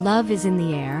Love is in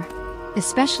the air,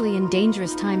 especially in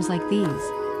dangerous times like these.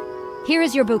 Here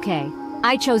is your bouquet.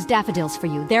 I chose daffodils for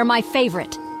you. They're my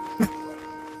favorite.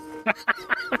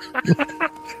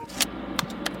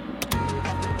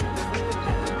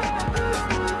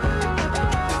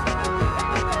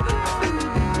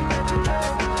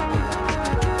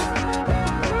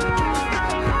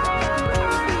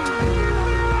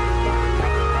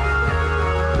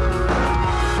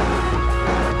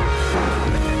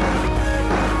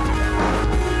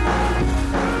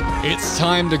 It's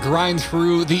time to grind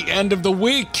through the end of the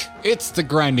week. It's the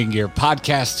Grinding Gear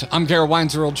Podcast. I'm Garrett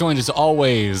Weinzerl, joined as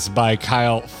always by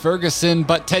Kyle Ferguson.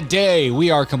 But today we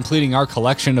are completing our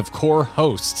collection of core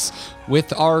hosts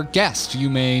with our guest. You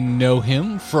may know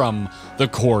him from the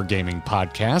Core Gaming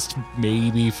Podcast,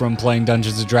 maybe from playing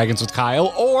Dungeons & Dragons with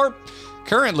Kyle, or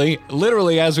currently,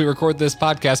 literally as we record this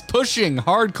podcast, pushing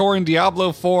hardcore in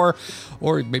Diablo 4,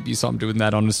 or maybe you saw him doing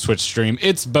that on his Twitch stream.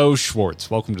 It's Beau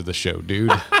Schwartz. Welcome to the show,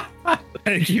 dude.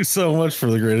 Thank you so much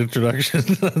for the great introduction.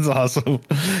 That's awesome.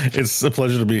 It's a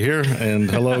pleasure to be here.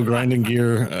 And hello, Grinding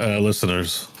Gear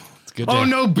listeners. It's good. Oh,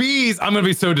 no, bees. I'm going to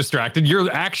be so distracted.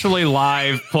 You're actually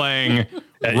live playing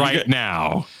right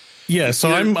now. Yeah,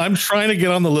 so I'm trying to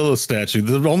get on the Lilith statue.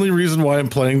 The only reason why I'm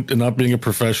playing and not being a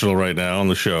professional right now on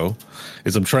the show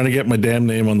is I'm trying to get my damn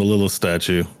name on the Lilith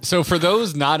statue. So for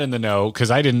those not in the know,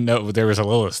 because I didn't know there was a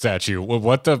Lilith statue,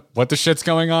 what the shit's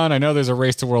going on? I know there's a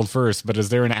race to world first, but is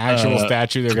there an actual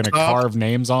statue they're going to carve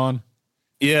names on?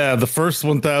 Yeah, the first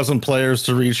 1,000 players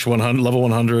to reach level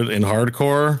 100 in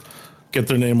hardcore get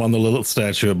their name on the Lilith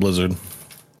statue at Blizzard.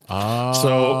 Oh,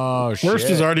 so first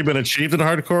has already been achieved in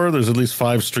hardcore. There's at least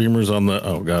 5 streamers on the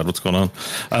what's going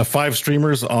on? 5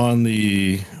 streamers on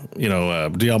the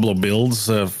Diablo builds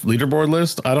leaderboard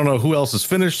list. I don't know who else is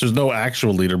finished. There's no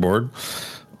actual leaderboard.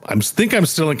 I think I'm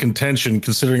still in contention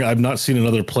considering I've not seen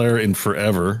another player in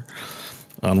forever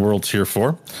on World Tier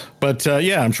 4. But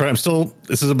yeah,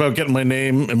 this is about getting my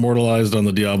name immortalized on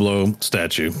the Diablo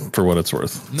statue for what it's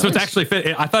worth. Nice. So it's actually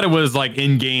fit. I thought it was like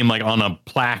in game, like on a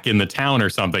plaque in the town or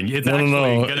something. It's actually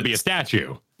going to be a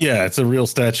statue. Yeah, it's a real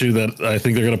statue that I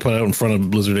think they're going to put out in front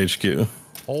of Blizzard HQ.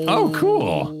 Oh,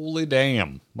 cool. Holy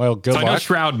damn. Well, good luck. I know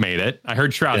Shroud made it. I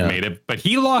heard Shroud made it, but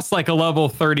he lost like a level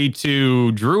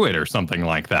 32 druid or something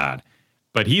like that.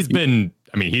 But he's been...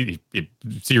 I mean, he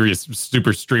serious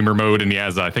super streamer mode, and he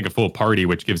has, I think, a full party,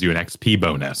 which gives you an XP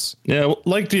bonus. Yeah,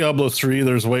 like Diablo 3,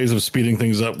 there's ways of speeding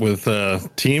things up with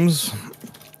teams.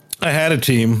 I had a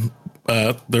team.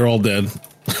 They're all dead.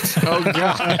 Oh,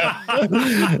 God.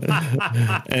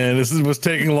 And this was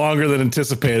taking longer than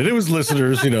anticipated. It was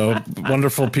listeners,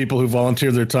 wonderful people who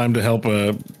volunteered their time to help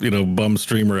a, bum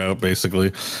streamer out,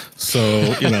 basically. So,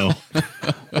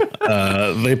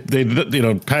 they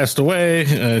passed away.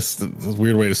 It's a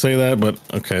weird way to say that, but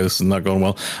okay, this is not going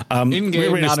well. In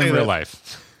game, not in real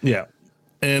life. Yeah.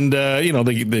 And,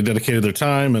 they dedicated their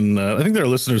time, and I think there are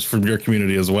listeners from your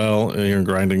community as well here in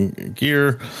Grinding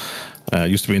Gear.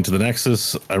 Used to be Into the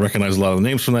Nexus. I recognize a lot of the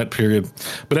names from that period.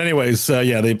 But anyways,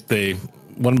 they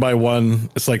one by one,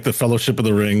 it's like the Fellowship of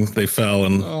the Ring. They fell,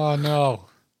 and oh no.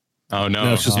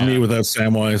 Now it's just me without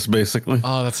Samwise, basically.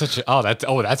 Oh,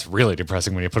 that's really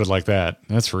depressing when you put it like that.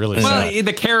 That's really sad.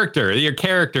 Your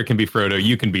character can be Frodo,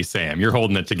 you can be Sam. You're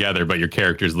holding it together, but your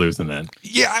character's losing it.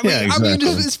 Yeah, exactly.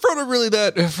 Is Frodo really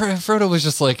that? Frodo was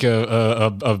just like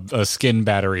a skin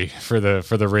battery for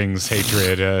the Ring's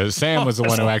hatred. Sam was the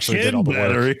one who actually did all the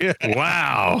work.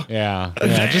 Wow. Yeah.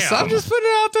 I'm just putting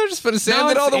it out there. Just putting Sam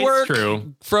did all the work.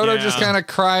 True. Frodo just kind of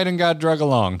cried and got drug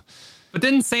along. But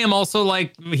didn't Sam also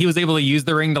he was able to use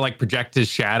the ring to project his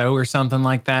shadow or something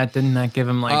like that? Didn't that give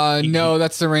him no,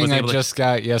 that's the ring I just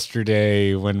got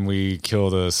yesterday when we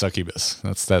killed a succubus.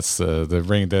 That's the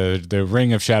ring, the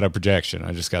ring of shadow projection.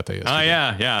 I just got that yesterday. Oh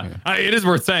yeah. It is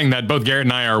worth saying that both Garrett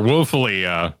and I are woefully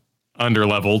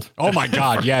underleveled. Oh my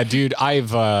God, yeah, dude.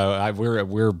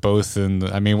 We're both in.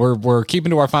 We're keeping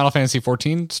to our Final Fantasy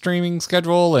 14 streaming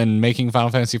schedule and making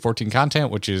Final Fantasy 14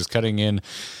 content, which is cutting in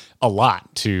a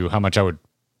lot to how much I would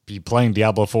be playing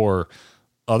Diablo 4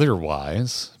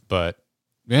 otherwise. But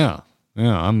yeah,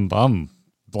 I'm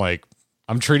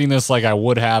treating this like I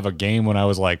would have a game when I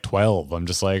was 12. I'm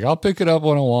just I'll pick it up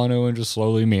when I want to and just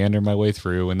slowly meander my way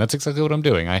through. And that's exactly what I'm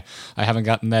doing. I haven't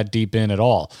gotten that deep in at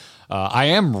all. I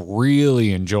am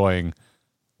really enjoying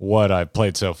what I've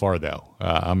played so far, though.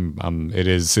 It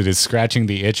is scratching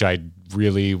the itch I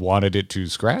really wanted it to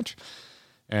scratch.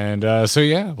 And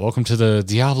welcome to the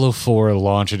Diablo 4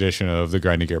 launch edition of the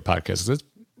Grinding Gear Podcast. That's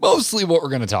mostly what we're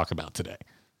going to talk about today.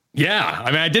 Yeah,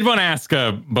 I did want to ask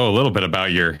Beau a little bit about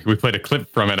we played a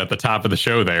clip from it at the top of the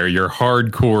show there, your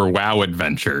hardcore WoW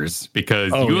adventures,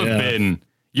 because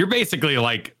you're basically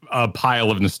like a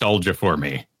pile of nostalgia for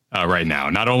me right now.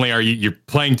 Not only are you're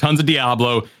playing tons of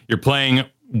Diablo, you're playing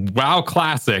WoW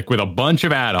Classic with a bunch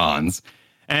of add-ons,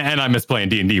 and I miss playing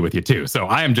D&D with you too. So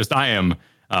I am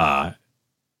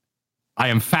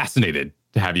fascinated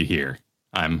to have you here.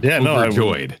 I'm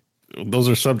overjoyed. Those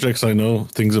are subjects I know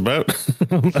things about.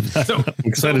 I'm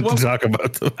excited to talk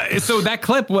about them. So that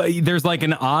clip, there's like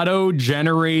an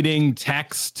auto-generating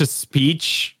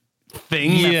text-to-speech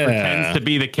thing that pretends to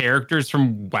be the characters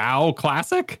from WoW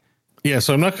Classic. Yeah,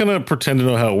 so I'm not going to pretend to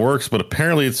know how it works, but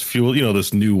apparently it's fueled,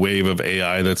 this new wave of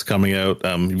AI that's coming out.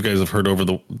 You guys have heard about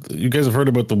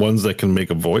the ones that can make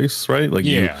a voice, right? Like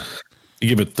you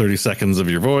give it 30 seconds of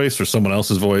your voice or someone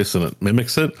else's voice and it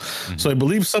mimics it. Mm-hmm. So I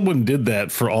believe someone did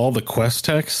that for all the quest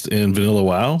text in Vanilla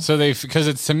WoW. So because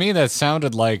it's, to me, that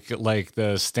sounded like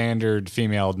the standard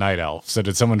female night elf. So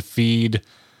did someone feed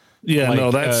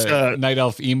that's night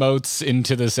elf emotes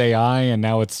into this AI, and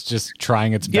now it's just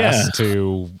trying its best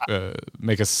to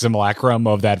make a simulacrum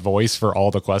of that voice for all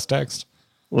the quest text?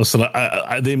 Listen,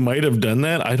 they might have done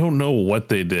that. I don't know what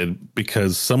they did,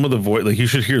 because some of the voice, like you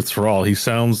should hear Thrall.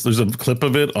 There's a clip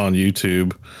of it on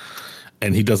YouTube,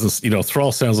 and he doesn't,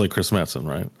 Thrall sounds like Chris Metzen,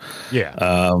 right? Yeah.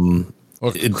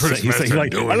 He's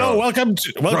like, hello, welcome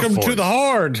to the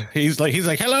Horde. He's like,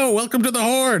 hello, welcome to the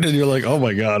Horde. And you're like, oh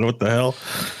my God, what the hell?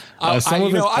 I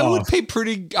would pay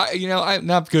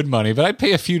not good money, but I'd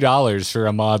pay a few dollars for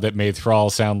a mod that made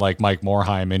Thrall sound like Mike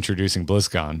Morheim introducing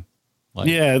BlizzCon.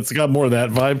 It's got more of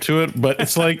that vibe to it, but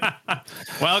it's like,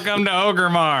 welcome to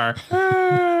Ogremar.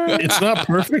 It's not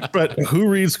perfect, but who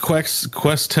reads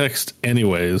quest text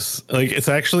anyways? Like, it's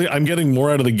actually, I'm getting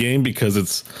more out of the game because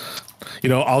it's,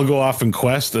 I'll go off and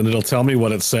quest and it'll tell me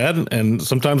what it said. And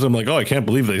sometimes I'm like, oh, I can't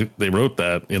believe they wrote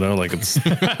that. It's,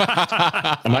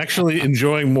 I'm actually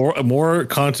enjoying more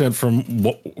content from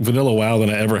Vanilla WoW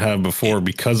than I ever have before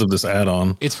because of this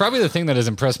add-on. It's probably the thing that has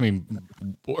impressed me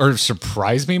or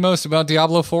surprised me most about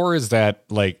Diablo 4 is that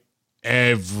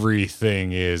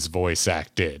everything is voice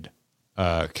acted.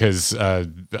 Because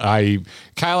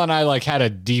Kyle and I had a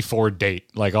D4 date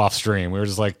off stream. We were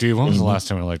just like, dude, when was the last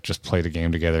time we just played a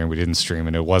game together and we didn't stream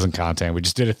and it wasn't content? We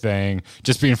just did a thing,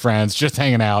 just being friends, just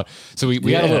hanging out. So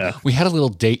we had a little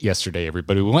date yesterday.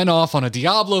 Everybody, we went off on a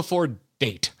Diablo 4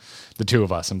 date, the two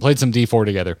of us, and played some D4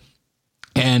 together.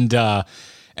 And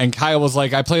Kyle was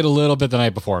like, I played a little bit the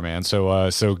night before, man.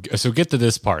 So get to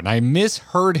this part, and I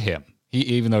misheard him.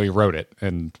 Even though he wrote it,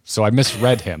 and so I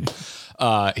misread him.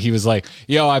 He was like,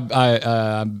 yo,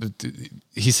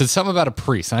 he said something about a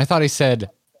priest. And I thought he said,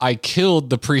 I killed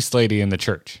the priest lady in the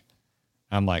church.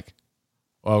 I'm like,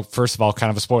 well, first of all, kind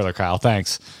of a spoiler, Kyle.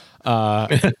 Thanks.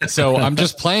 So I'm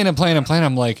just playing.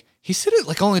 I'm like, he said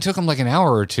it only took him an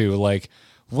hour or two.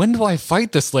 When do I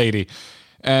fight this lady?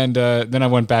 And then I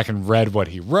went back and read what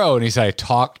he wrote, and he said, I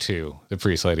talked to the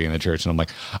priest lady in the church. And I'm like,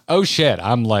 oh, shit.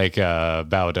 I'm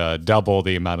about double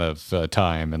the amount of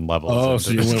time and levels. Oh,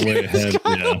 so you went way ahead.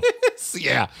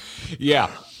 Yeah.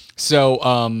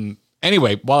 So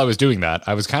anyway, while I was doing that,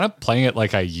 I was kind of playing it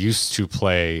like I used to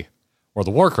play World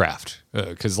of Warcraft.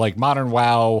 Because modern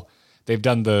WoW, they've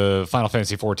done the Final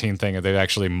Fantasy 14 thing, and they've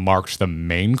actually marked the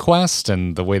main quest,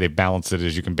 and the way they balance it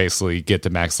is you can basically get to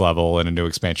max level in a new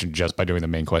expansion just by doing the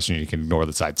main quest, and you can ignore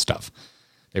the side stuff.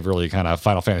 They've really kind of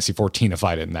Final Fantasy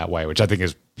 14ified it in that way, which I think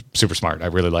is super smart. I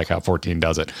really like how 14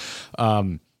 does it.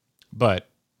 But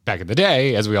back in the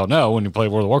day, as we all know, when you play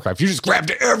World of Warcraft, you just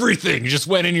grabbed everything. You just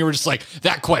went in, you were just like,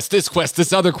 that quest,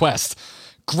 this other quest.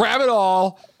 Grab it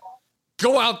all.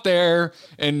 Go out there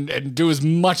and do as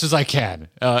much as I can.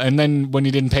 And then when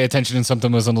you didn't pay attention and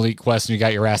something was an elite quest and you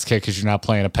got your ass kicked because you're not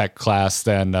playing a pet class,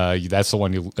 then that's the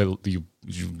one you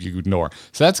ignore.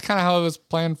 So that's kind of how I was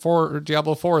playing for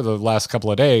Diablo 4 the last couple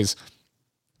of days,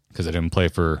 because I didn't play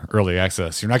for early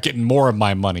access. You're not getting more of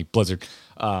my money, Blizzard.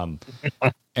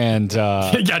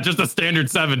 Just a standard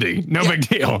 70, no big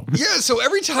deal. Yeah, so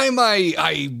every time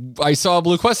I saw a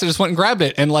blue quest, I just went and grabbed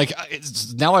it, and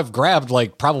now I've grabbed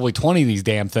probably 20 of these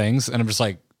damn things, and I'm just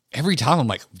every time I'm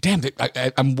like, damn,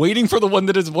 I'm waiting for the one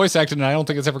that is voice acted, and I don't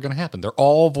think it's ever going to happen. They're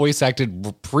all voice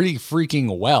acted pretty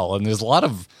freaking well, and there's a lot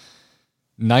of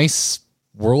nice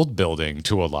world building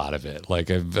to a lot of it.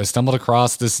 I stumbled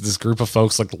across this group of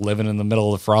folks living in the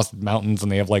middle of the Frosted Mountains,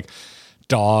 and they have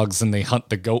dogs, and they hunt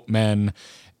the goat men,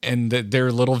 and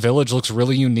their little village looks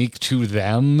really unique to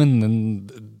them, and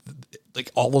then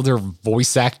all of their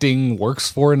voice acting works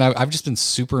for it. And I've just been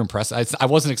super impressed. I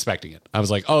wasn't expecting it. I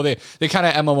was like, oh, they kind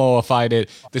of MMOified it.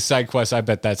 The side quest, I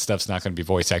bet that stuff's not going to be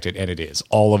voice acted, and it is.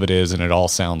 All of it is, and it all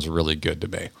sounds really good to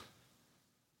me.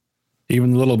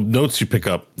 Even the little notes you pick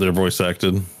up, they're voice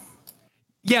acted.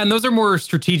 Yeah, and those are more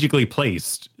strategically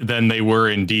placed than they were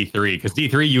in D3, because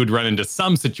D3 you would run into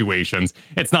some situations.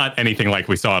 It's not anything like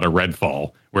we saw at a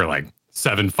Redfall, where like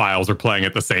 7 files are playing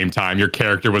at the same time. Your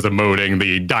character was emoting,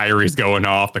 the diary's going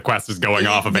off, the quest is going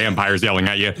off, a vampire's yelling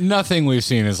at you. Nothing we've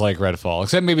seen is like Redfall,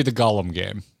 except maybe the Gollum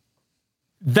game.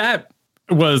 That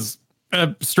was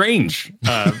strange.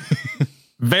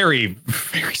 Very,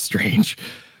 very strange.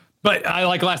 But I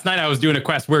like last night I was doing a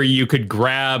quest where you could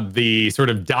grab the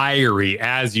sort of diary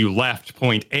as you left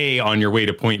point A on your way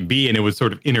to point B, and it would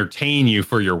sort of entertain you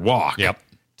for your walk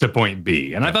to point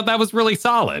B. And I thought that was really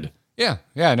solid. Yeah,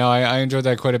 no, I enjoyed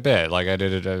that quite a bit. Like I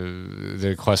did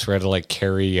the quest where I had to like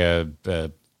carry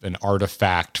an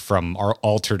artifact from our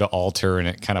altar to altar, and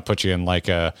it kind of put you in like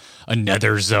a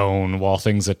nether zone while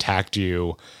things attacked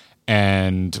you.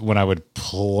 And when I would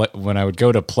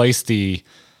go to place the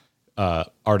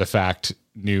artifact,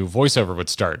 new voiceover would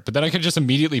start, but then I could just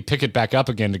immediately pick it back up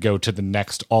again to go to the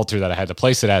next altar that I had to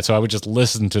place it at. So I would just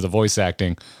listen to the voice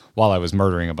acting while I was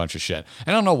murdering a bunch of shit.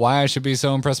 I don't know why I should be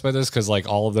so impressed by this, because like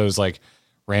all of those like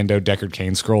rando Deckard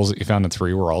Cain scrolls that you found in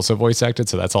 3 were also voice acted.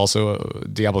 So that's also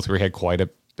Diablo 3 had quite a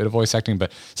bit of voice acting.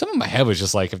 But some of my head was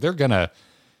just like, if they're gonna,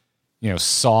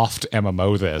 soft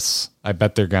MMO this, I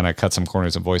bet they're gonna cut some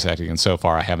corners of voice acting. And so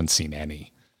far, I haven't seen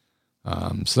any.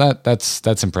 So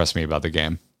that's impressed me about the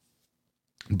game.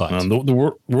 But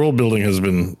the world building has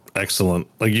been excellent.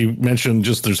 Like you mentioned,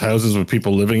 just there's houses with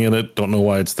people living in it. Don't know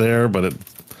why it's there, but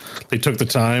they took the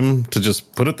time to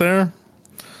just put it there.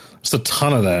 Just a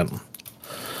ton of that.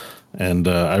 And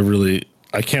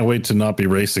I can't wait to not be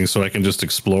racing so I can just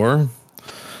explore.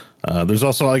 There's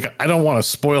also like, I don't want to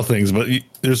spoil things, but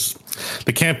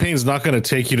the campaign's not going to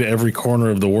take you to every corner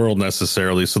of the world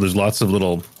necessarily. So there's lots of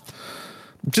little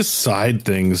just side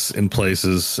things in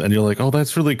places, and you're like, oh,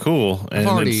 that's really cool. And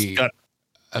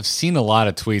I've seen a lot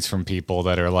of tweets from people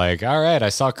that are like, all right, I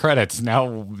saw credits.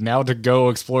 Now to go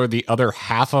explore the other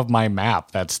half of my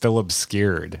map that's still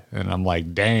obscured. And I'm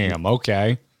like, damn,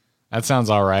 okay. That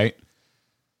sounds all right.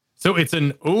 So it's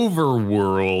an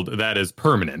overworld that is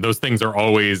permanent. Those things are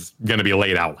always going to be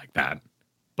laid out like that.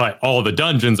 But all the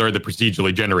dungeons are the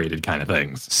procedurally generated kind of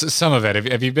things. Some of it.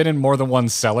 Have you been in more than one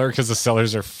cellar? Because the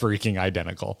cellars are freaking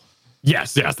identical.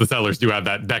 Yes. The cellars do have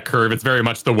that curve. It's very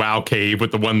much the WoW cave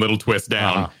with the one little twist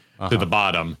down to the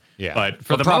bottom. Yeah. But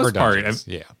for the most part,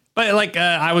 But like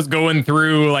I was going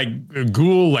through like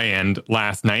Ghoul Land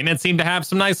last night, and it seemed to have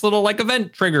some nice little like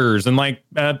event triggers, and like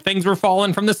things were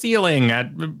falling from the ceiling at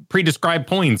pre-described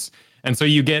points. And so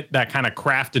you get that kind of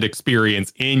crafted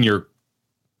experience in your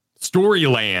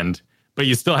Storyland, but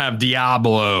you still have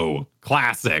Diablo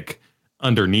classic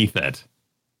underneath it.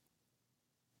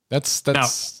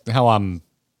 That's how I'm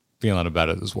feeling about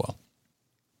it as well.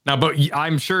 Now, but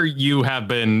I'm sure you have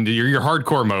been your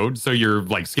hardcore mode, so you're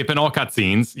like skipping all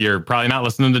cutscenes. You're probably not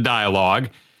listening to dialogue.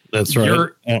 That's right.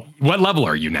 What level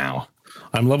are you now?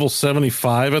 I'm level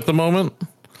 75 at the moment.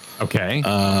 Okay.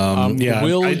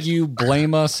 Will you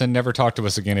blame us and never talk to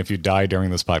us again if you die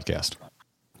during this podcast?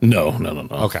 No.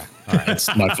 Okay. All right.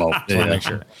 It's my fault. Make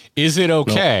sure. Is it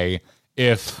okay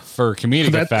if, for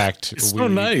comedic effect, it's so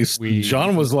nice?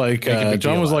 John was like,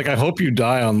 I hope you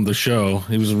die on the show.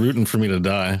 He was rooting for me to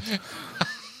die.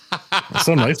 It's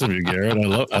so nice of you, Garrett.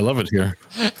 I love it here.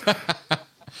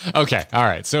 Okay. All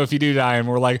right. So if you do die and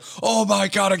we're like, oh my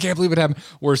God, I can't believe it happened,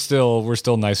 we're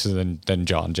still nicer than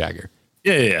John Jagger.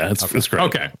 Yeah. It's great.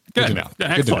 Okay. Good to know.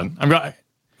 Excellent. I'm glad.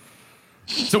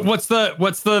 So what's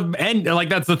the end? Like,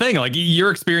 that's the thing. Like,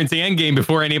 you're experiencing the end game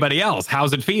before anybody else.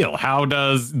 How's it feel? How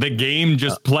does the game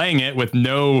just playing it with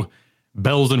no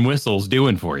bells and whistles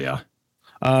doing for you?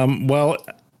 Well,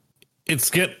 it's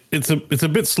a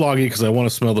bit sloggy because I want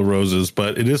to smell the roses,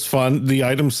 but it is fun. The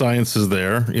item science is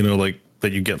there, like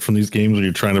that you get from these games when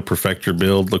you're trying to perfect your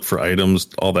build, look for items,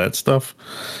 all that stuff.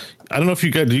 I don't know if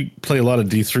do you play a lot of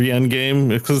D3 endgame,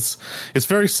 because it's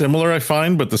very similar, I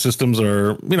find, but the systems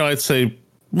are, I'd say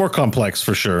more complex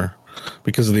for sure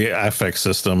because of the affect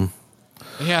system.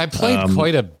 Yeah, I played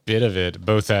quite a bit of it,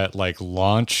 both at like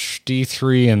launch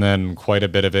D3 and then quite a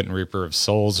bit of it in Reaper of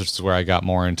Souls, which is where I got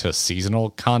more into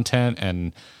seasonal content.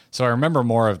 And so I remember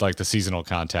more of like the seasonal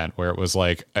content where it was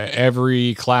like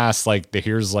every class, like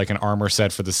here's like an armor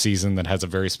set for the season that has a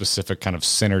very specific kind of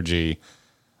synergy.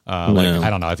 I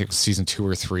don't know, I think it was season 2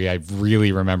 or 3. I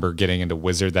really remember getting into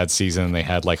Wizard that season, and they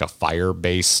had like a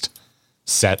fire-based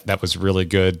set that was really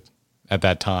good at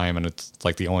that time, and it's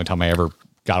like the only time I ever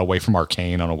got away from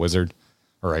Arcane on a Wizard.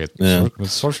 Or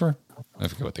was Sorcerer? I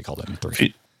forget what they called it in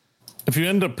 3. If you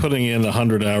end up putting in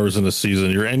 100 hours in a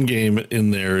season, your end game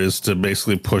in there is to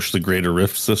basically push the Greater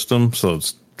Rift system, so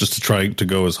it's just to try to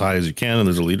go as high as you can, and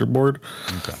there's a leaderboard.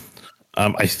 Okay.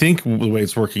 I think the way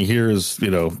it's working here is,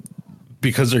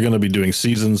 because they're going to be doing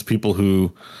seasons, people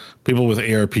with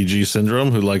ARPG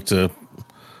syndrome who like to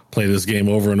play this game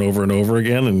over and over and over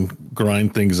again and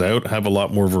grind things out have a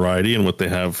lot more variety in what they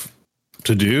have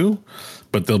to do,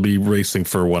 but they'll be racing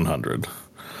for 100.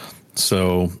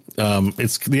 So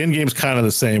it's the end game's kind of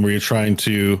the same, where you're trying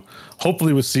to,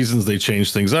 hopefully with seasons they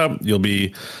change things up. You'll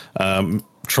be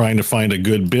trying to find a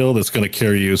good build that's going to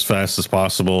carry you as fast as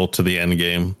possible to the end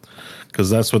game, because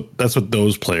that's what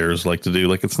those players like to do.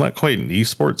 Like, it's not quite an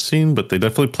esports scene, but they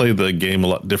definitely play the game a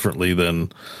lot differently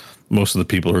than most of the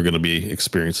people who are going to be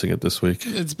experiencing it this week.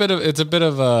 It's a bit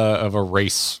of a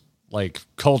race like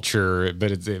culture,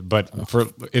 but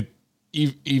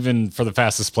even for the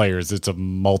fastest players, it's a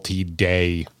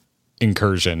multi-day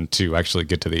incursion to actually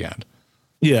get to the end.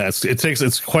 Yeah, it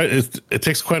takes quite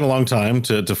a long time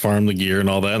to farm the gear and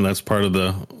all that, and that's part of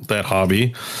that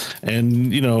hobby.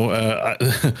 And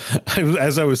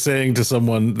as I was saying to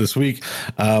someone this week,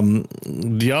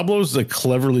 Diablo's a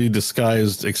cleverly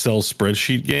disguised Excel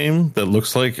spreadsheet game that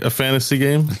looks like a fantasy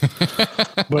game,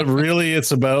 but really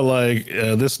it's about like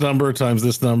this number times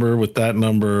this number with that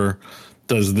number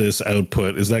does this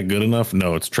output. Is that good enough?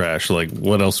 No, it's trash. Like,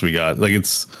 what else we got? Like,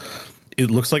 it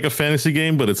looks like a fantasy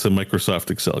game, but it's a Microsoft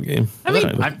Excel game. I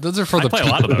mean, those are for I play a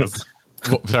lot of those.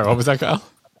 Sorry, what was that, Kyle?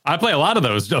 I play a lot of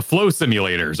those. Flow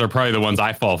simulators are probably the ones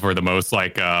I fall for the most,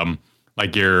 like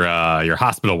your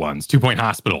hospital ones, 2 Point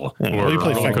Hospital. Yeah, you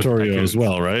play Factorio as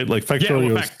well, right? Like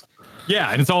Factorio.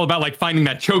 Yeah, and it's all about like finding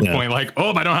that choke point. Like,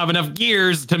 I don't have enough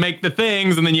gears to make the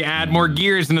things, and then you add more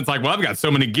gears, and it's like, well, I've got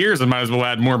so many gears, I might as well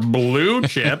add more blue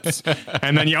chips.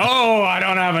 And then I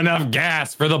don't have enough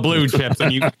gas for the blue chips,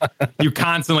 and you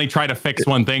constantly try to fix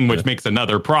one thing, which makes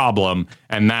another problem,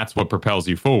 and that's what propels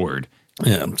you forward.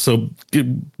 Yeah, so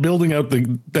building out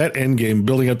that end game,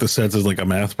 building out the sets is like a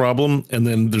math problem, and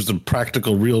then there's a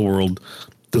practical real world.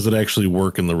 Does it actually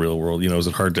work in the real world? Is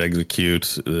it hard to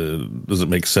execute? Does it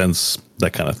make sense?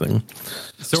 That kind of thing.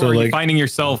 So are you finding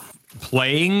yourself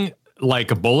playing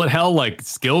like a bullet hell, like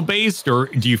skill based, or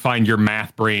do you find your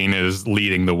math brain is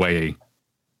leading the way?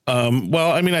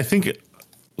 Well, I mean, I think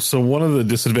so. One of the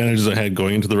disadvantages I had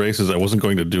going into the race is I wasn't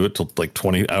going to do it till like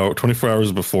 24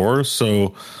 hours before.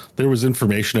 So there was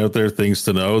information out there, things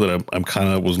to know that I'm kind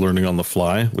of was learning on the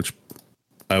fly, which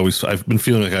I've been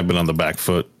feeling like I've been on the back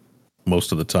foot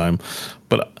most of the time,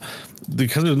 but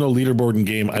because there's no leaderboard in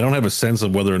game, I don't have a sense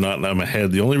of whether or not I'm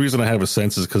ahead. The only reason I have a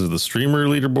sense is because of the streamer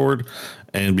leaderboard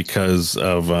and because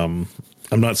of I'm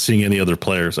not seeing any other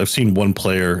players. I've seen one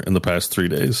player in the past 3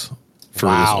 days for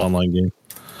this online game.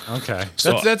 Okay,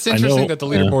 so that's interesting that the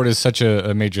leaderboard is such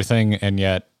a major thing, and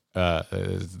yet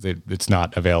it's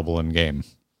not available in game.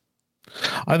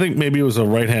 I think maybe it was a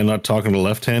right hand not talking to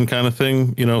left hand kind of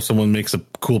thing. Someone makes a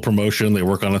cool promotion, they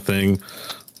work on a thing,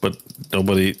 but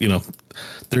nobody,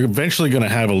 they're eventually going to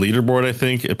have a leaderboard. I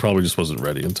think it probably just wasn't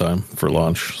ready in time for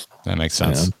launch. That makes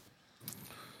sense.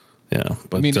 Yeah,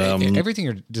 but I mean, everything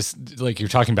you're just like you're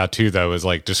talking about too, though, is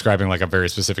like describing like a very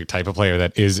specific type of player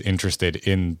that is interested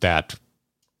in that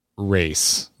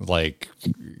race. Like,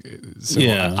 so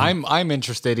I'm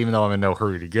interested, even though I'm in no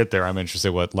hurry to get there. I'm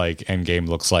interested what like end game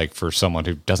looks like for someone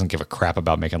who doesn't give a crap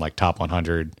about making like top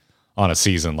 100 on a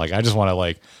season. Like, I just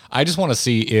want to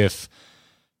see if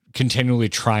continually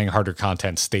trying harder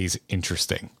content stays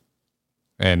interesting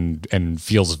and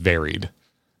feels varied.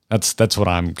 That's what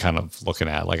I'm kind of looking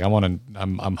at. Like,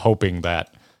 I'm hoping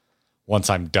that once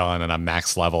I'm done and I'm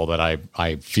max level, that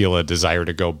I feel a desire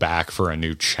to go back for a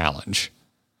new challenge.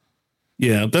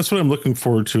 Yeah, that's what I'm looking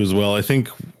forward to as well. I think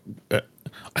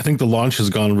the launch has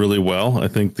gone really well. I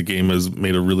think the game has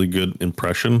made a really good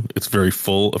impression. It's very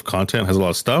full of content, has a lot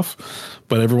of stuff,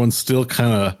 but everyone's still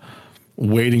kind of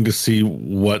waiting to see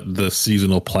what the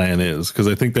seasonal plan is, because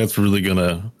I think that's really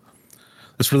gonna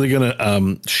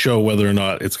show whether or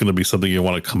not it's gonna be something you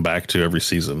want to come back to every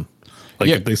season. Like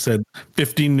if they said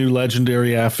 15 new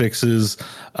legendary affixes,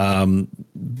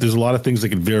 there's a lot of things that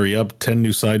can vary up. 10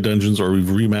 new side dungeons, or we've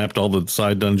remapped all the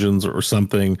side dungeons or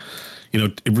something.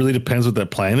 It really depends what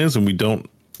that plan is, and we don't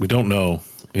know.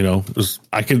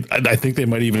 I think they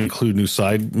might even include new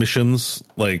side missions.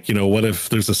 Like, what if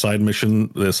there's a side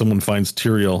mission that someone finds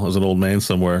Tyrael as an old man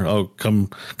somewhere? Oh, come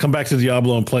back to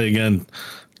Diablo and play again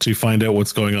to find out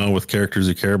what's going on with characters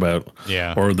you care about.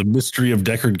 Yeah. Or the mystery of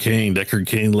Deckard Cain. Deckard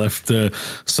Cain left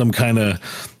some kind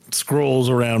of scrolls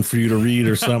around for you to read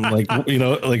or something. Like,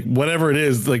 like whatever it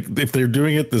is, like if they're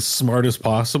doing it the smartest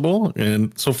possible,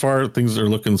 and so far things are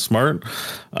looking smart,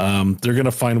 they're going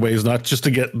to find ways not just to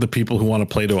get the people who want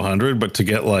to play to 100, but to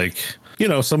get like,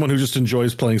 someone who just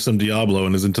enjoys playing some Diablo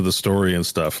and is into the story and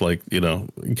stuff, like,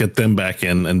 get them back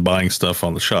in and buying stuff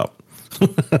on the shop,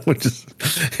 which is,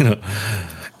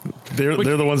 they're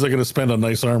the ones that are going to spend on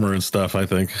nice armor and stuff, I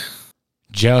think.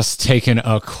 Just taking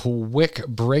a quick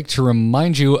break to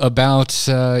remind you about,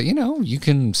 you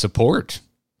can support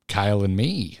Kyle and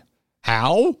me.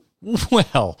 How?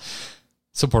 Well,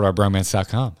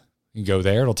 supportourbromance.com. You can go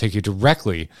there. It'll take you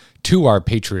directly to our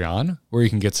Patreon, where you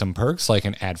can get some perks like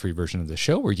an ad-free version of the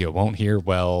show where you won't hear,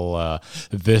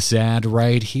 this ad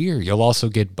right here. You'll also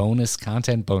get bonus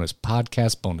content, bonus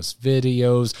podcasts, bonus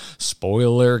videos,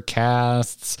 spoiler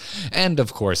casts, and,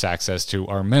 of course, access to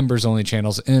our members-only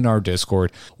channels in our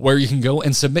Discord, where you can go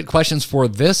and submit questions for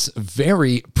this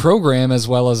very program, as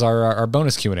well as our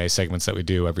bonus Q&A segments that we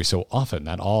do every so often.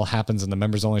 That all happens in the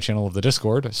members-only channel of the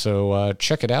Discord, so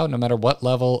check it out. No matter what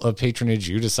level of patronage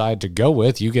you decide to go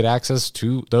with, you get access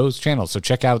to those channels. So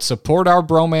check out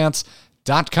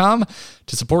supportourbromance.com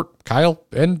to support Kyle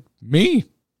and me.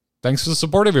 Thanks for the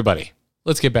support, everybody.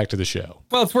 Let's get back to the show.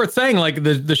 Well, it's worth saying, like,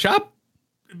 the shop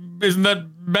isn't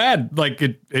that bad. Like,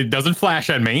 it doesn't flash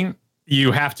at me.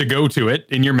 You have to go to it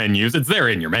in your menus. It's there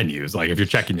in your menus, like if you're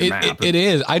checking your map. It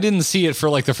is. I didn't see it for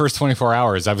like the first 24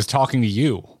 hours. I was talking to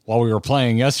you while we were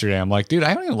playing yesterday. I'm like, dude, I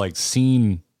haven't even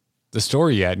seen the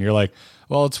story yet. And you're like,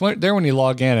 well, it's there when you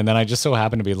log in. And then I just so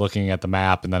happened to be looking at the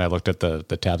map, and then I looked at the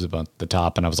tabs above the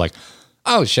top, and I was like,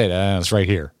 oh shit, it's right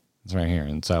here. It's right here.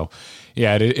 And so,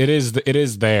 yeah, it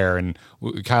is there. And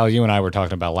Kyle, you and I were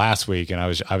talking about last week, and I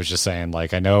was just saying,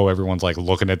 like, I know everyone's like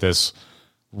looking at this,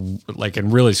 like,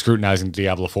 and really scrutinizing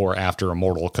Diablo 4 after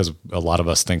Immortal, because a lot of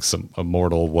us think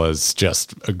Immortal was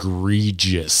just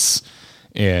egregious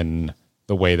in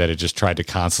the way that it just tried to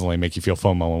constantly make you feel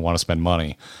FOMO and want to spend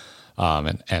money.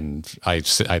 And I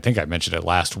think I mentioned it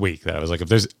last week that I was like,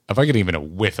 if I get even a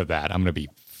whiff of that, I'm going to be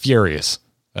furious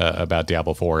about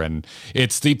Diablo 4. And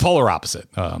it's the polar opposite,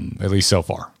 at least so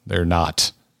far. They're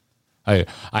not. I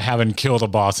haven't killed a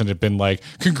boss and it been like,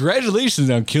 congratulations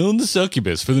on killing the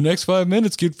succubus. For the next 5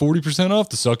 minutes, get 40% off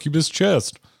the succubus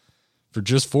chest for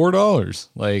just $4.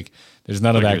 Like, there's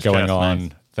none of that going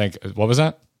on. Nice. What was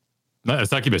that? No,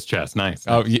 succubus chest, nice.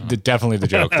 Oh, definitely the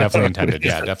joke. Definitely intended.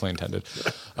 Yeah, definitely intended.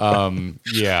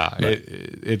 Yeah,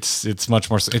 it's much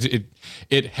more.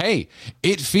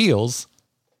 It feels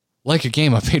like a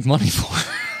game I paid money for.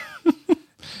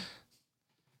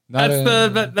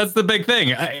 That's the big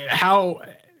thing.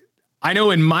 I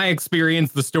know in my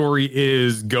experience the story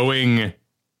is going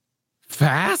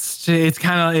fast. It's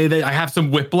kind of, I have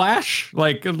some whiplash.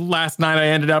 Like last night I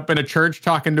ended up in a church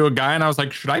talking to a guy, and I was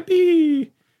like,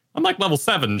 I'm like level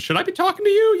 7. Should I be talking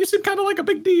to you? You seem kind of like a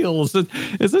big deal. Is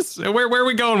this where are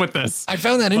we going with this? I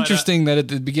found that interesting that at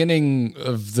the beginning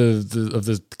of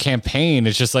the campaign,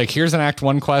 it's just like, here's an Act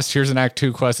 1 quest, here's an Act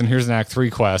 2 quest, and here's an Act 3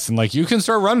 quest, and like you can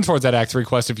start running towards that Act 3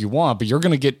 quest if you want, but you're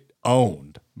gonna get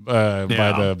owned by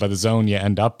the zone you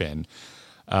end up in.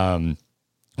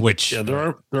 Which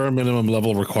there are minimum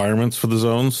level requirements for the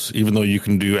zones, even though you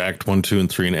can do Act 1, 2,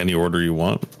 and 3 in any order you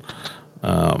want.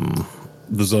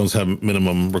 The zones have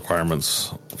minimum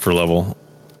requirements for level.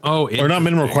 Oh, or not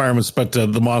minimum requirements, but the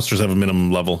monsters have a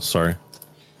minimum level. Sorry.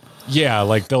 Yeah,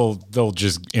 like they'll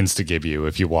just insta-give you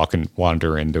if you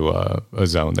wander into a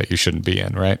zone that you shouldn't be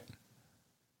in, right?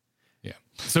 Yeah.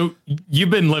 So you've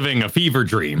been living a fever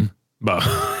dream, but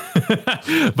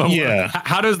yeah.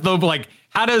 How does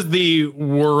the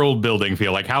world building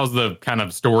feel? Like, how's the kind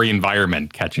of story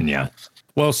environment catching you?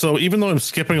 Well, so even though I'm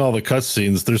skipping all the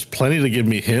cutscenes, there's plenty to give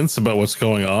me hints about what's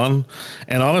going on.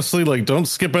 And honestly, like, don't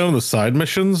skip out on the side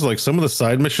missions. Like, some of the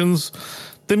side missions,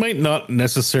 they might not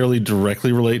necessarily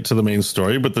directly relate to the main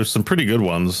story, but there's some pretty good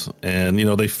ones. And,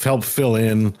 they help fill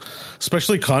in,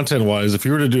 especially content-wise. If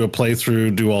you were to do a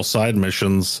playthrough, do all side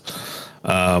missions,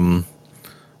 that's,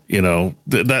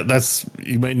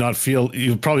 you might not feel,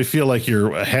 you probably feel like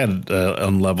you're ahead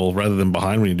on level rather than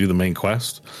behind when you do the main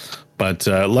quest. But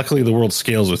luckily, the world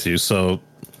scales with you, so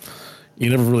you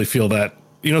never really feel that.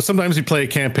 Sometimes you play a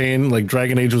campaign, like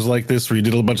Dragon Age was like this, where you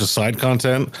did a bunch of side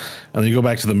content, and then you go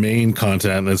back to the main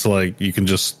content, and it's like you can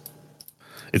just,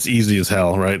 it's easy as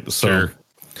hell, right? So sure.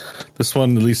 This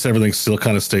one, at least everything still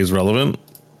kind of stays relevant.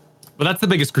 Well, that's the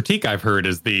biggest critique I've heard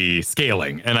is the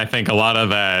scaling, and I think a lot of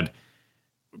that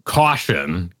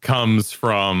caution comes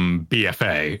from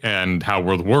BFA and how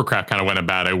World of Warcraft kind of went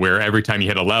about it, where every time you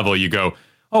hit a level, you go,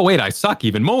 oh, wait, I suck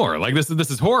even more. Like, this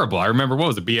is horrible. I remember, what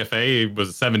was it? BFA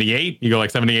was 78. You go like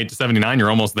 78 to 79. You're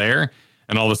almost there.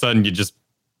 And all of a sudden,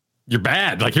 you're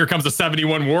bad. Like, here comes a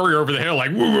 71 warrior over the hill,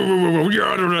 like, woo, woo, woo, woo, you're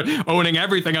owning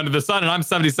everything under the sun. And I'm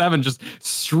 77, just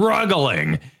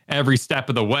struggling every step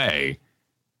of the way.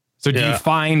 So do you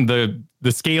find the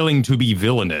scaling to be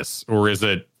villainous, or is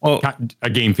it a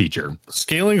game feature?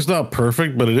 Scaling's not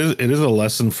perfect, but it is a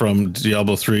lesson from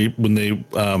Diablo 3 when they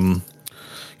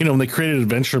when they created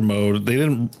adventure mode, they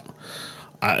didn't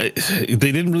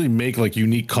really make like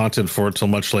unique content for it till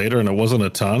much later, and it wasn't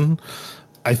a ton.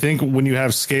 I think when you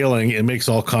have scaling, it makes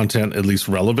all content at least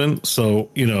relevant.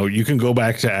 So, you can go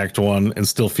back to Act 1 and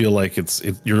still feel like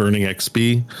you're earning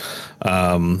XP.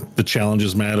 The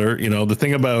challenges matter. The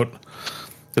thing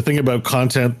about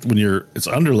content when it's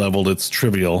underleveled, it's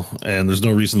trivial and there's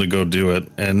no reason to go do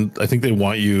it. And I think they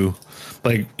want you,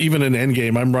 like, even in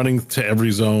endgame, I'm running to every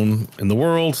zone in the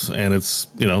world, and it's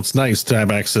nice to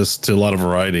have access to a lot of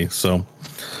variety. So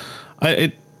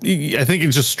I think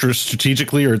it's just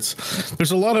strategically, or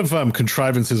there's a lot of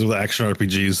contrivances with action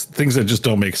RPGs, things that just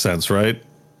don't make sense, right?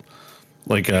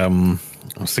 Like I was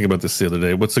thinking about this the other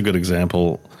day. What's a good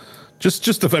example? Just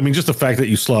the fact that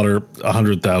you slaughter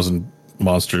 100,000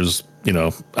 monsters,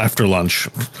 after lunch.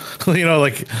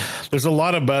 Like there's a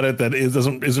lot about it that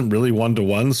isn't really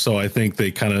one-to-one. So I think they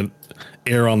kind of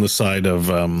err on the side of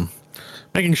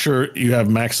making sure you have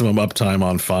maximum uptime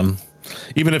on fun.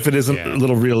 Even if it isn't a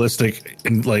little realistic,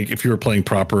 and like if you're playing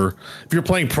proper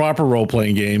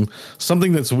role-playing game,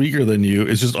 something that's weaker than you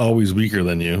is just always weaker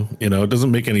than you. It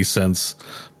doesn't make any sense,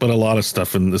 but a lot of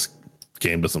stuff in this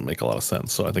game doesn't make a lot of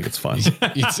sense. So I think it's fun.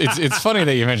 it's funny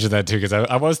that you mentioned that too, because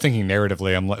I was thinking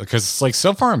narratively. Because like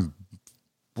so far I'm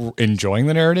enjoying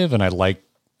the narrative, and I like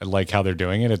how they're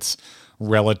doing it. It's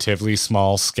relatively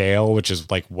small scale, which is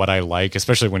like what I like,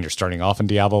 especially when you're starting off in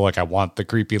Diablo. Like I want the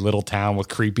creepy little town with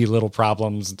creepy little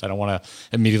problems. I don't want to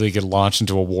immediately get launched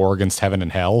into a war against heaven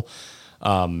and hell.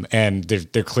 And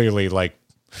they're clearly like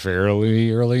fairly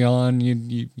early on.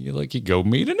 You go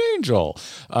meet an angel,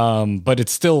 but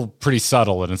it's still pretty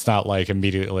subtle, and it's not like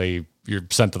immediately you're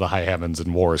sent to the high heavens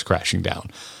and war is crashing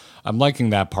down. I'm liking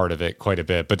that part of it quite a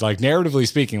bit, but like narratively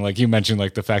speaking, like you mentioned,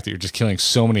 like the fact that you're just killing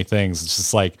so many things, it's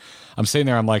just like I'm sitting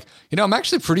there, I'm like, I'm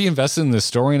actually pretty invested in this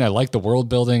story, and I like the world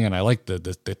building, and I like the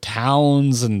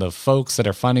towns and the folks that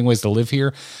are finding ways to live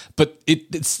here. But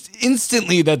it's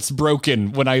instantly that's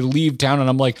broken when I leave town, and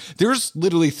I'm like, there's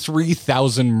literally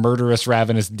 3,000 murderous,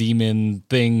 ravenous demon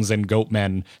things and goat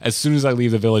men. As soon as I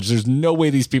leave the village, there's no way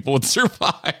these people would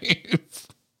survive.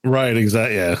 Right,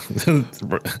 exactly. Yeah. And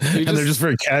they're just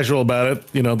very casual about it.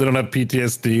 They don't have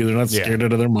PTSD. They're not scared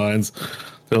out of their minds.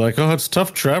 They're like, oh, it's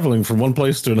tough traveling from one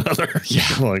place to another.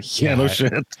 Yeah. No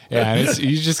shit. Yeah. And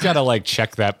you just got to like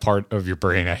check that part of your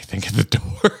brain, I think, at the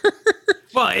door.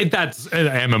 Well, that's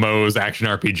MMOs, action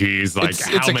RPGs. Like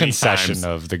it's a concession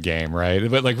of the game, right?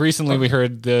 But like recently we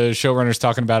heard the showrunners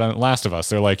talking about it on Last of Us.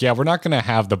 They're like, yeah, we're not going to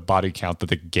have the body count that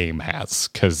the game has,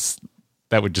 because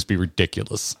that would just be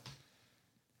ridiculous.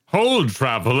 Hold,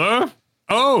 traveler.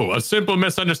 Oh, a simple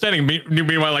misunderstanding.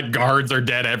 Meanwhile, like guards are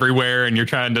dead everywhere, and you're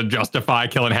trying to justify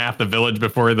killing half the village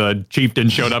before the chieftain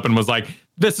showed up and was like,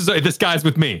 "This guy's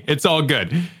with me. It's all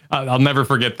good." I'll never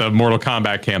forget the Mortal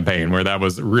Kombat campaign where that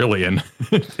was really in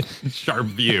sharp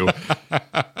view.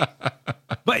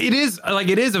 But it is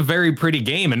a very pretty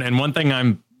game, and one thing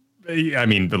a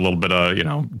little bit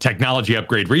of technology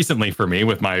upgrade recently for me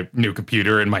with my new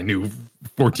computer and my new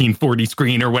 1440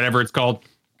 screen or whatever it's called.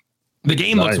 The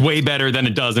game looks way better than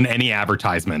it does in any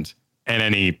advertisement and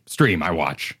any stream I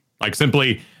watch. Like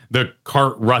simply the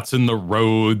cart ruts in the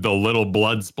road, the little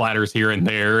blood splatters here and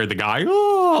there, the guy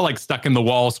like stuck in the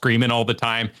wall screaming all the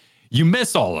time. You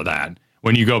miss all of that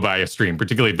when you go by a stream,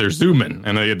 particularly if they're zooming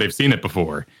and they've seen it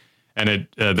before. And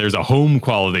there's a home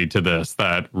quality to this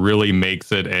that really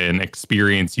makes it an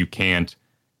experience you can't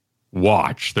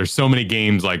watch. There's so many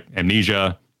games like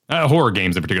Amnesia, horror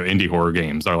games in particular, indie horror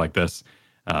games are like this.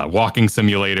 Walking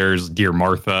simulators, Dear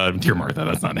Martha,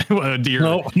 that's not it.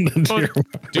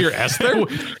 Dear Esther?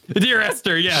 Dear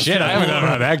Esther, yeah. Shit, I haven't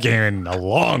done that game in a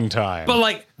long time. But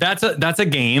like that's a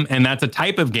game, and that's a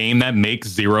type of game that makes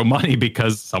zero money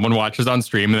because someone watches on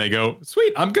stream and they go,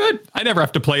 sweet, I'm good. I never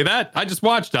have to play that. I just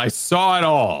watched it. I saw it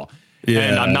all. Yeah,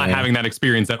 and I'm not having that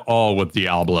experience at all with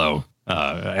Diablo.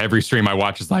 Every stream I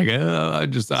watch is like, I'm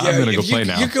gonna go play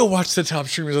now. You go watch the top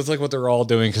streamers. That's like what they're all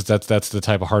doing, because that's the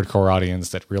type of hardcore audience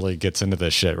that really gets into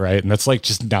this shit, right? And that's like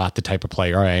just not the type of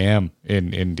player I am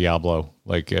in Diablo.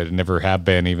 Like I never have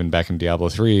been, even back in Diablo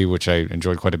 3, which I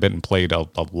enjoyed quite a bit and played a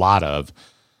lot of.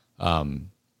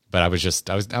 But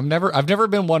I've never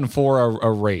been one for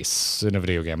a race in a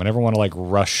video game. I never want to like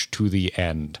rush to the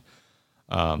end.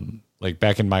 Like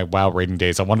back in my WoW raiding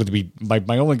days, I wanted to be my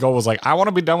only goal was like, I want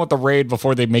to be done with the raid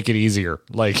before they make it easier.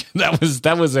 Like that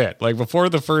was it. Like before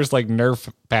the first like nerf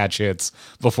patch hits,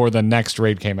 before the next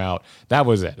raid came out, that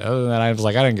was it. Other than that, I was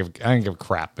like, I didn't give a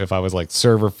crap if I was like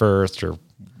server first or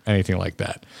anything like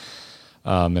that.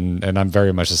 And I'm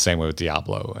very much the same way with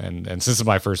Diablo. And since it's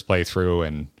my first playthrough,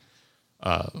 and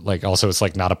like also it's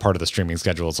like not a part of the streaming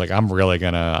schedule. It's like I'm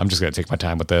just gonna take my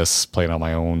time with this, play it on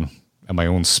my own at my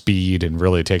own speed, and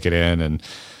really take it in. And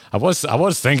I was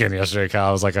thinking yesterday, Kyle,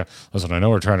 I was like, listen, I know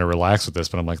we're trying to relax with this,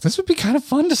 but I'm like, this would be kind of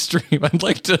fun to stream. I'd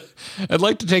like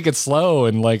to take it slow,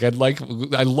 and like I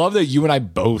love that you and I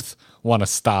both want to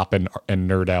stop and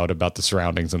nerd out about the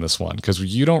surroundings in this one, because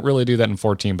you don't really do that in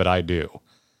 14, but I do.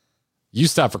 You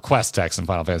stop for quest text in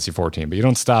Final Fantasy 14, but you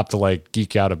don't stop to like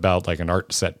geek out about like an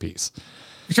art set piece.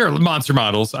 Sure, monster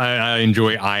models. I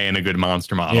enjoy eyeing a good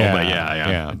monster model. Yeah,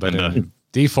 but yeah. But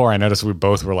D4, I noticed we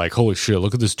both were like, holy shit,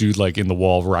 look at this dude like in the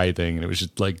wall writhing. And it was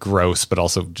just like gross, but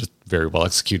also just very well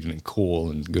executed and cool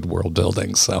and good world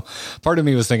building. So part of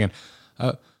me was thinking,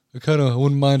 I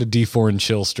wouldn't mind a D4 and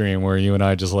chill stream where you and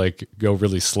I just like go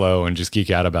really slow and just geek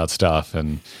out about stuff.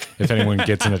 And if anyone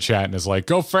gets in the chat and is like,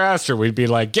 go faster, we'd be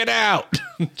like, get out.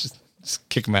 just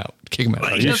kick them out.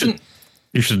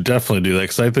 You should definitely do that,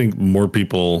 because I think more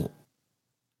people,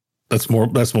 that's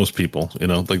most people, you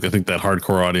know, like I think that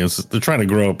hardcore audience, they're trying to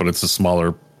grow up, but it's a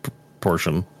smaller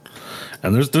portion.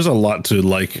 And there's a lot to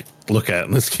like look at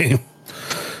in this game,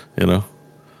 you know.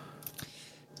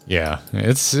 Yeah,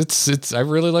 it's I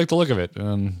really like the look of it.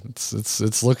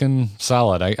 It's looking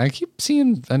solid. I keep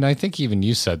seeing, and I think even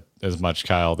you said as much,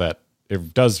 Kyle, that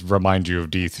it does remind you of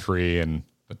D3, and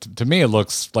to me it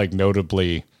looks like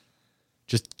notably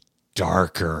just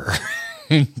darker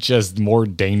and just more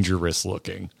dangerous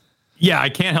looking. Yeah, I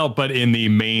can't help but in the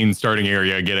main starting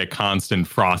area get a constant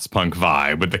Frostpunk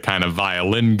vibe with the kind of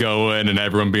violin going and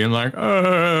everyone being like,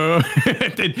 oh,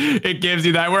 it gives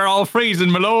you that we're all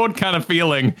freezing, my lord, kind of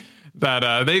feeling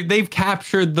that they've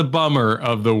captured the bummer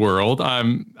of the world.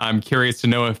 I'm curious to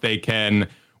know if they can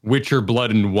Witcher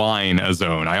Blood and Wine a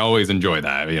zone. I always enjoy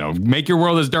that. You know, make your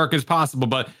world as dark as possible,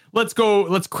 but let's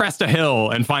crest a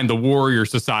hill and find the warrior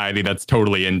society that's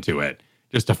totally into it,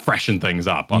 just to freshen things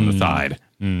up on the side.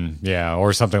 Yeah,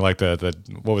 or something like the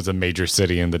what was a major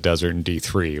city in the desert in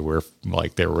D3 where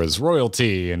like there was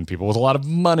royalty and people with a lot of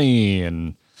money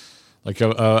and like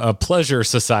a pleasure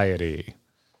society,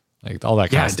 like all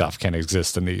that kind of stuff can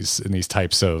exist in these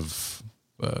types of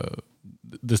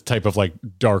this type of like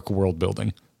dark world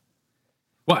building.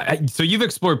 Well, so you've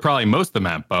explored probably most of the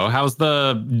map, Beau. How's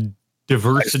the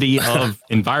diversity of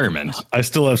environment? I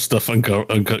still have stuff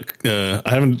uncovered. I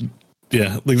haven't.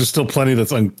 Yeah, like there's still plenty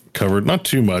that's uncovered. Not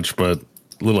too much, but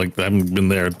a little like I haven't been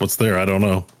there. What's there? I don't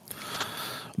know.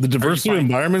 The diversity of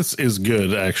environments is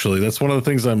good, actually. That's one of the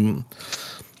things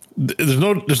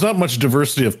there's not much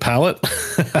diversity of palette,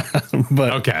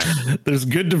 but okay, there's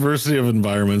good diversity of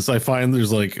environments. I find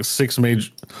there's like six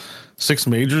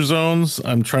major zones.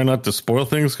 I'm trying not to spoil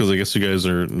things because I guess you guys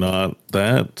are not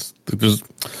that.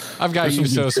 I've got you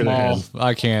so small.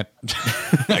 I can't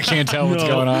tell what's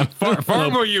going on. Far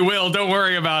more you will. Don't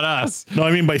worry about us. No,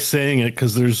 I mean by saying it,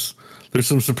 because there's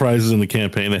some surprises in the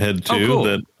campaign ahead too. Cool.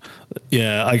 That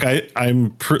like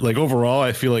I'm like overall,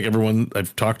 I feel like everyone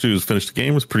I've talked to who's finished the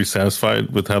game was pretty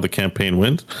satisfied with how the campaign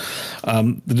went.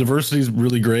 The diversity is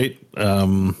really great.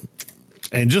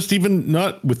 And just even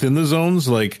not within the zones,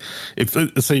 like if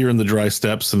let's say you're in the dry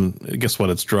steppes, and guess what?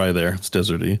 It's dry there. It's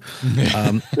deserty.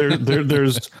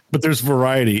 There's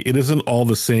variety. It isn't all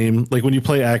the same. Like when you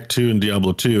play Act 2 in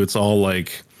Diablo 2, it's all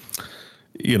like,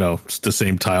 you know, it's the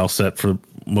same tile set for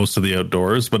most of the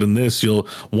outdoors. But in this,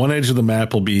 one edge of the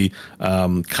map will be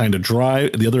kind of dry.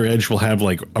 The other edge will have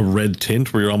like a red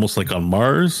tint where you're almost like on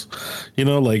Mars. You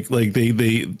know, like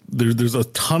there's a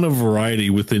ton of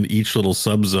variety within each little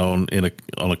subzone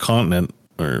on a continent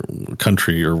or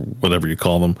country or whatever you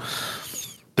call them.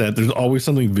 That there's always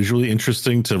something visually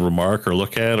interesting to remark or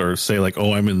look at or say like,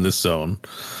 oh, I'm in this zone.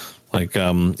 Like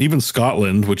even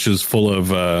Scotland, which is full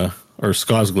of or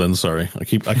Scotland, sorry.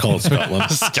 I call it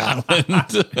Scotland. Scotland.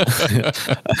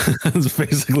 It's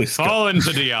basically fall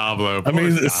into Diablo. I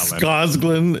mean,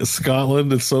 Scotland,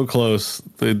 it's so close.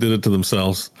 They did it to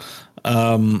themselves.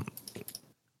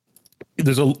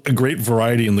 There's a great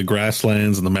variety in the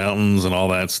grasslands and the mountains and all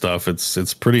that stuff.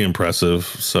 It's pretty impressive.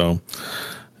 So,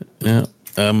 yeah.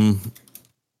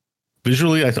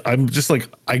 Visually, I'm just like,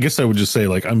 I guess I would just say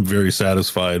like, I'm very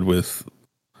satisfied with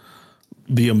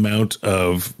the amount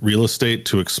of real estate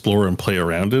to explore and play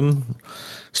around in.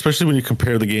 especially when you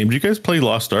compare the game. Did you guys play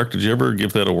Lost Ark? Did you ever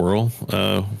give that a whirl?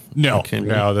 No.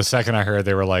 The second I heard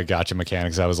they were like gotcha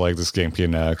mechanics, I was like, this game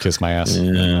can kiss my ass.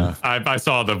 Yeah. I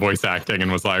saw the voice acting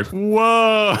and was like,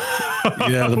 whoa.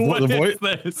 Yeah,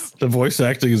 the voice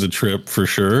acting is a trip for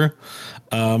sure.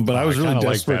 But I was really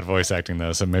desperate. Like that voice acting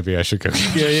though, so maybe I should go.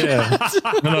 Yeah.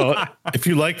 No, if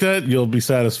you like that, you'll be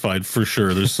satisfied for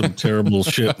sure. There's some terrible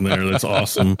shit in there that's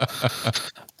awesome.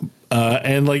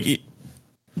 And like,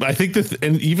 I think that,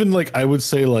 and even like I would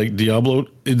say like Diablo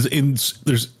is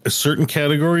there's a certain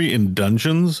category in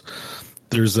dungeons.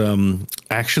 There's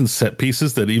action set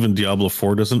pieces that even Diablo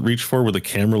 4 doesn't reach for, where the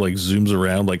camera like zooms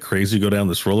around like crazy, go down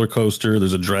this roller coaster.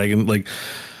 There's a dragon, like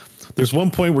there's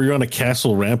one point where you're on a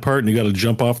castle rampart and you got to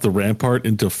jump off the rampart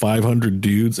into 500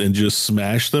 dudes and just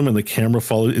smash them, and the camera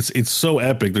follows. It's so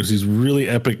epic. There's these really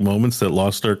epic moments that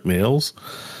Lost Ark nails.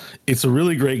 It's a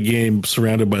really great game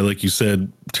surrounded by, like you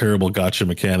said, terrible gotcha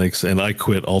mechanics. And I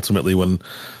quit ultimately when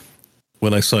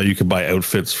I saw you could buy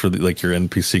outfits for like your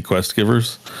NPC quest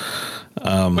givers.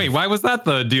 Wait, why was that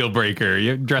the deal breaker?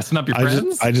 You dressing up your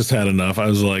friends? I just had enough. I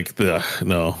was like,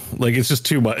 no, like it's just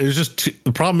too much. It's just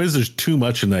the problem is there's too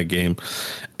much in that game,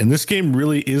 and this game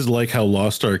really is like how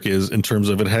Lost Ark is in terms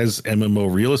of it has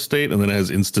MMO real estate and then it has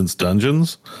instance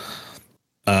dungeons.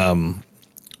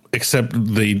 Except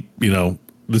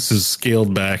this is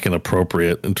scaled back and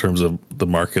appropriate in terms of the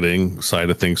marketing side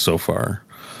of things so far.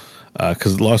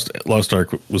 Because Lost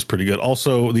Ark was pretty good.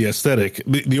 Also, the aesthetic,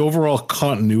 the overall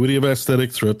continuity of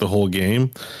aesthetic throughout the whole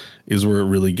game is where it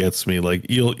really gets me. Like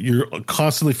you're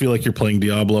constantly feel like you're playing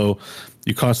Diablo.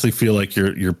 You constantly feel like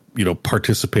you're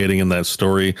participating in that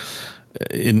story.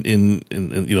 In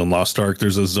Lost Ark,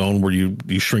 there's a zone where you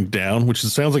shrink down, which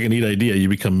sounds like a neat idea. You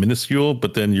become minuscule,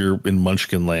 but then you're in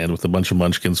Munchkin land with a bunch of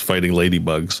Munchkins fighting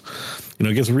ladybugs.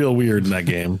 It gets real weird in that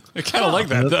game. I kind of like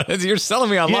that. You're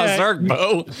selling me on Lost Ark,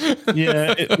 Beau.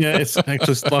 It's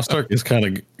actually Lost Ark is kind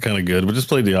of good, but just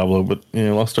play Diablo. But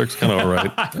Lost Ark's kind of all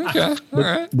right. Okay, all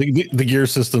right. The gear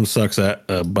system sucks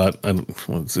but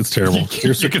it's terrible.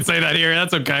 You can say that here.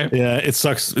 That's okay. Yeah, it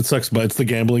sucks. It sucks, but it's the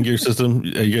gambling gear system.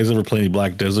 You guys ever play any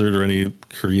Black Desert or any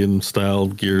Korean style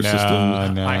gear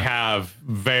system? No. I have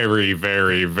very,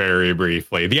 very, very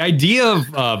briefly. The idea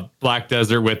of Black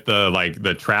Desert with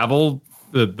the travel.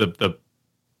 The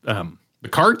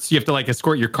carts, you have to like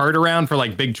escort your cart around for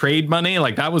like big trade money.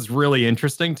 Like that was really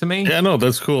interesting to me. Yeah, no,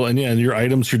 that's cool. And and your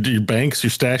items, your banks, your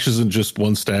stash isn't just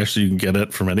one stash that you can get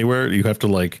it from anywhere. You have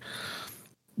to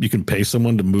you can pay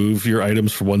someone to move your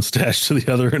items from one stash to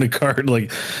the other in a cart. Like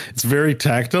it's very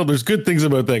tactile. There's good things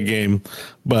about that game,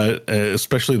 but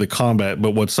especially the combat.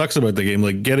 But what sucks about the game,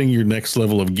 like getting your next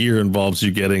level of gear involves you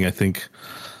getting, I think,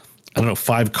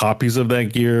 5 copies of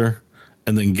that gear.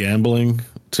 And then gambling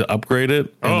to upgrade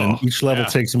it. And then each level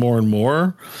takes more and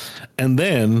more. And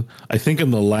then I think in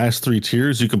the last 3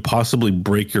 tiers, you can possibly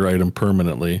break your item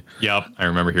permanently. Yep. I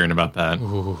remember hearing about that.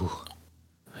 Ooh.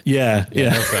 Yeah.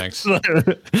 No, thanks. Or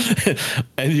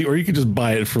you can just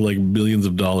buy it for like millions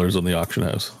of dollars on the auction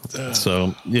house.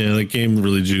 So the game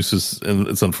really juices, and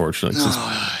it's unfortunate.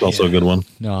 It's also a good one.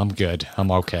 No, I'm good. I'm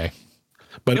okay.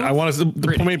 But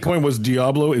the main point was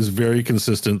Diablo is very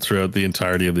consistent throughout the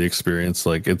entirety of the experience.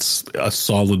 Like it's a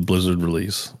solid Blizzard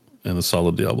release and a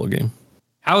solid Diablo game.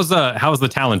 How's the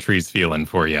talent trees feeling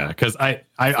for you? Because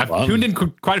I've tuned in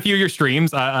quite a few of your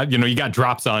streams. You got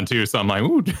drops on too, so I'm like,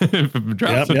 ooh,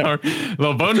 drops in our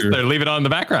little bonus there. Leave it on in the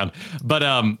background. But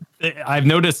I've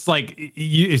noticed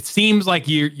it seems like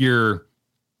you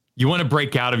want to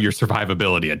break out of your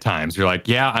survivability at times. You're like,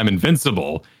 yeah, I'm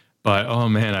invincible. But, oh,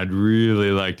 man, I'd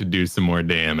really like to do some more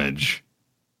damage.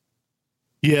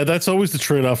 Yeah, that's always the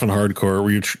trade-off in hardcore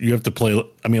where you have to play.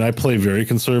 I mean, I play very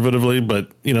conservatively,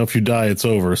 but, if you die, it's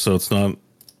over. So it's not.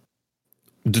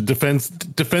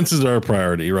 Defenses are a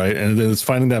priority, right? And then it's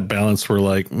finding that balance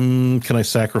where, can I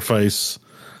sacrifice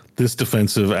this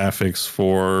defensive affix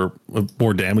for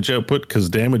more damage output? Because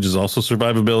damage is also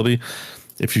survivability.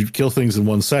 If you kill things in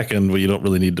 1 second, well, you don't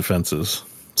really need defenses.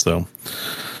 So.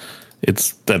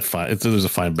 It's that fine. There's a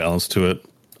fine balance to it.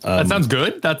 That sounds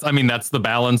good. That's the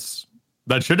balance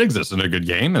that should exist in a good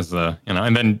game,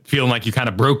 and then feeling like you kind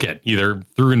of broke it either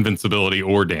through invincibility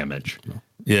or damage.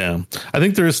 Yeah, I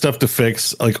think there is stuff to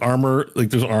fix, like armor.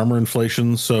 Like there's armor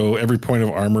inflation, so every point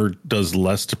of armor does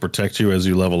less to protect you as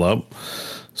you level up.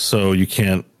 So you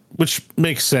can't, which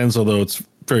makes sense, although it's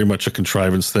very much a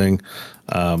contrivance thing.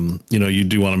 You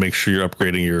do want to make sure you're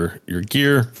upgrading your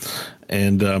gear.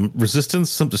 And resistance,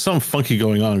 something funky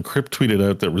going on. Crypt tweeted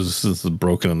out that resistance is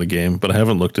broken in the game, but I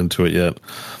haven't looked into it yet.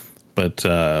 But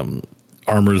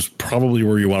armor is probably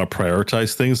where you want to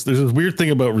prioritize things. There's a weird thing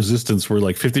about resistance where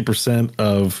 50%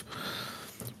 of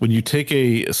when you take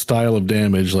a style of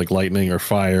damage like lightning or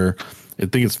fire, I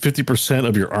think it's 50%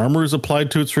 of your armor is applied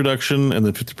to its reduction, and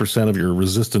then 50% of your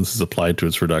resistance is applied to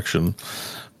its reduction.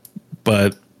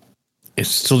 But it's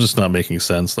still just not making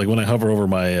sense. Like when I hover over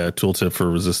my tooltip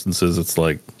for resistances, it's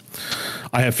like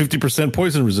I have 50%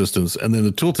 poison resistance, and then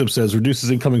the tooltip says reduces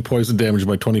incoming poison damage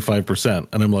by 25%.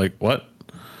 And I'm like, what?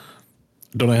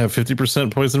 Don't I have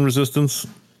 50% poison resistance?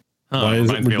 Why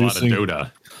is it reducing? A lot of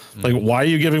Dota. Like, why are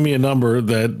you giving me a number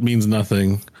that means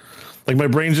nothing? Like my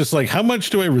brain's just like, how much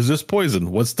do I resist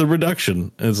poison? What's the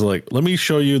reduction? And it's like, let me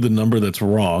show you the number that's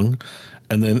wrong.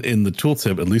 And then in the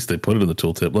tooltip, at least they put it in the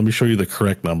tooltip, let me show you the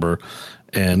correct number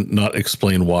and not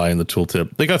explain why in the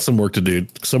tooltip. They got some work to do.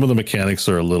 Some of the mechanics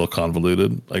are a little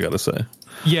convoluted, I got to say.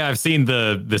 Yeah, I've seen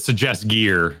the suggest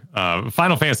gear.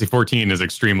 Final Fantasy 14 is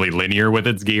extremely linear with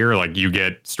its gear. Like you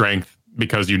get strength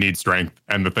because you need strength,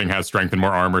 and the thing has strength and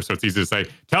more armor. So it's easy to say,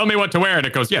 tell me what to wear. And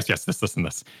it goes, yes, this, and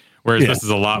this. Whereas this is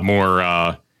a lot more,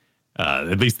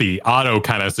 at least the auto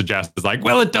kind of suggests is like,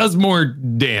 well, it does more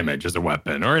damage as a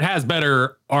weapon, or it has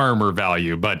better armor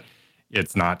value, but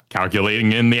it's not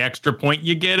calculating in the extra point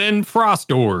you get in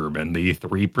Frost Orb and the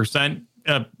 3%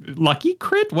 lucky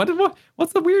crit.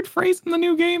 What's the weird phrase in the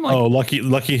new game? Like,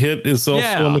 lucky hit is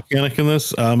also a mechanic in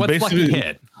this. What's basically, lucky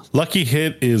hit? Lucky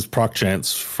hit is proc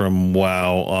chance from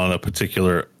WoW on a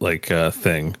particular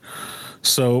thing.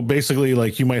 So basically,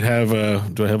 like you might have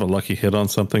do I have a lucky hit on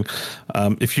something?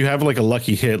 If you have like a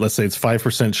lucky hit, let's say it's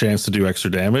 5% chance to do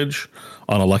extra damage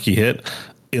on a lucky hit,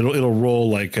 it'll roll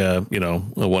like a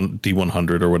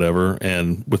 1d100 or whatever,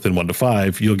 and within 1 to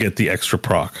 5, you'll get the extra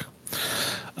proc.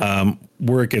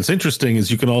 Where it gets interesting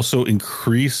is you can also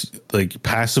increase like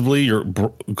passively your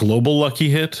global lucky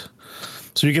hit.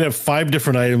 So you can have 5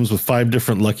 different items with 5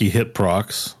 different lucky hit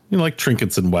procs, like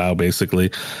trinkets in WoW,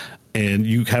 basically. And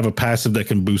you have a passive that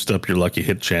can boost up your lucky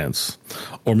hit chance.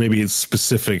 Or maybe it's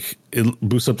specific. It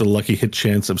boosts up the lucky hit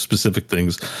chance of specific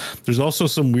things. There's also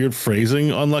some weird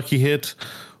phrasing on lucky hit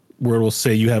where it will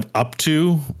say you have up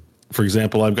to, for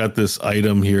example, I've got this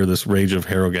item here, this Rage of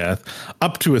Harrogath,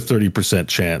 up to a 30%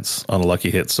 chance on a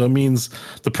lucky hit. So it means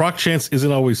the proc chance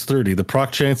isn't always 30. The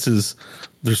proc chance is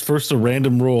there's first a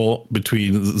random roll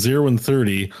between 0 and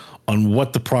 30 on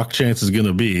what the proc chance is going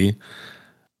to be.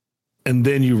 And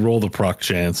then you roll the proc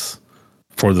chance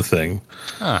for the thing.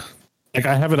 Huh. Like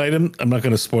I have an item, I'm not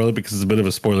going to spoil it because it's a bit of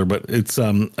a spoiler, but it's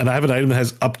and I have an item that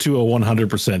has up to a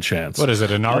 100% chance. What is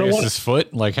it, Anarius'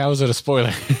 foot? Like, how is it a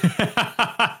spoiler?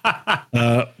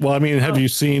 Well, I mean, have you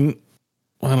seen?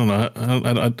 I don't know.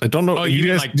 I don't know. Oh, you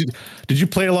guys did you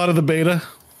play a lot of the beta?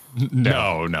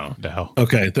 No.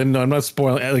 Okay, then no, I'm not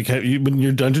spoiling. Like, have you in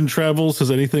your dungeon travels? Has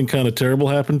anything kind of terrible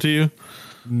happened to you?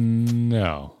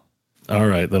 No. All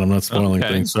right, then I'm not spoiling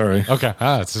things. Sorry. Okay,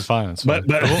 it's just fine. It's but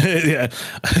yeah,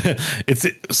 it's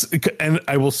and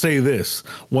I will say this: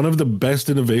 one of the best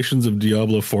innovations of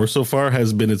Diablo 4 so far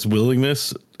has been its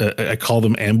willingness. I call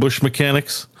them ambush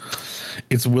mechanics.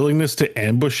 Its willingness to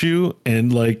ambush you,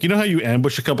 and like how you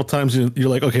ambush a couple times, you're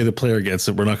like, okay, the player gets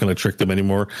it. We're not going to trick them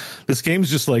anymore. This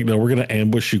game's just like, no, we're going to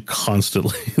ambush you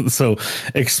constantly. So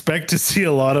expect to see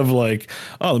a lot of like,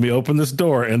 oh, let me open this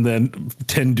door, and then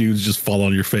 10 dudes just fall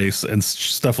on your face and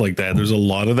stuff like that. There's a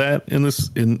lot of that in this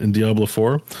in Diablo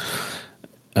 4,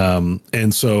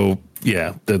 and so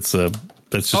yeah, that's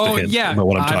just a hint about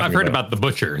what I'm talking about. I've heard about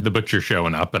the butcher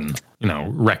showing up and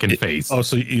wrecking face. Oh,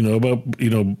 so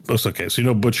it's okay.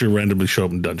 So Butcher randomly show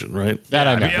up in dungeon, right? That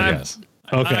I know. Yes.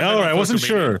 Okay. All right. I wasn't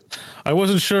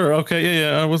sure. Okay.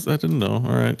 Yeah. I didn't know. All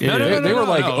right. Yeah, they were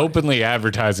openly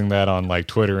advertising that on like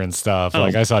Twitter and stuff.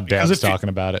 Like I saw Dabs talking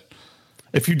about it.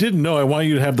 If you didn't know, I want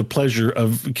you to have the pleasure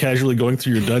of casually going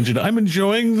through your dungeon. I'm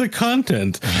enjoying the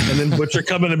content. And then Butcher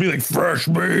come in and be like, fresh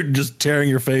meat, just tearing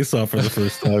your face off for the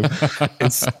first time.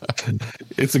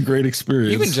 It's a great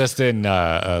experience. Even just in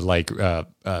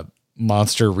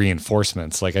monster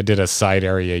reinforcements. Like I did a side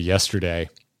area yesterday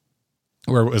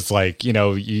where it was like,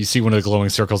 you see one of the glowing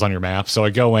circles on your map. So I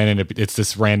go in and it's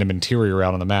this random interior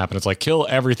out on the map. And it's like, kill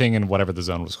everything in whatever the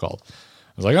zone was called.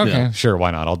 I was like, okay, sure,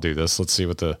 why not? I'll do this. Let's see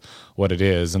what it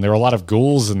is. And there were a lot of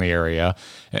ghouls in the area.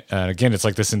 And again, it's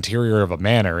like this interior of a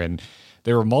manor. And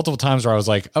there were multiple times where I was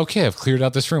like, okay, I've cleared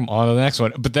out this room. On to the next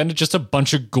one. But then just a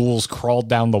bunch of ghouls crawled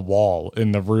down the wall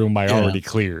in the room I already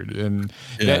cleared. And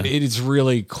it is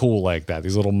really cool like that.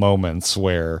 These little moments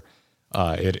where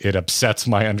it upsets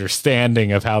my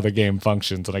understanding of how the game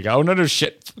functions. And I go, oh, no,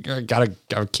 shit. I gotta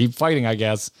keep fighting, I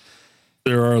guess.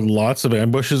 There are lots of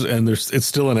ambushes, and it's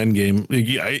still an end game.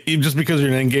 Just because you're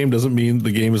an end game doesn't mean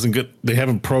the game isn't good. They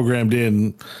haven't programmed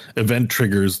in event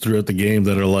triggers throughout the game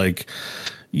that are like,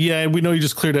 Yeah, we know you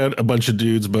just cleared out a bunch of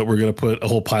dudes, but we're going to put a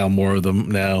whole pile more of them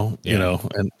now, you know.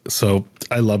 And so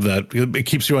I love that. It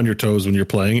keeps you on your toes when you're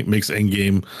playing. It makes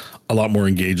endgame a lot more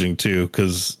engaging too,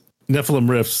 because Nephilim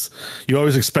rifts, you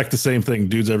always expect the same thing.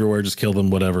 Dudes everywhere, just kill them,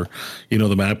 whatever. You know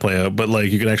the map layout, but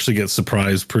like you can actually get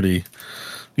surprised pretty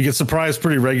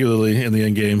regularly in the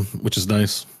end game, which is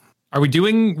nice. Are we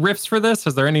doing rifts for this?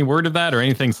 Is there any word of that or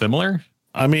anything similar?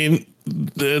 I mean,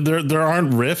 there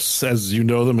aren't rifts as you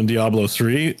know them in Diablo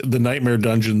 3. The Nightmare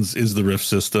Dungeons is the rift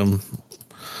system,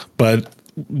 but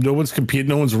no one's competing.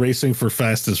 No one's racing for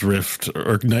fastest rift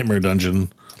or Nightmare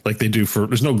Dungeon like they do for.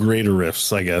 There's no greater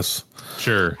rifts, I guess.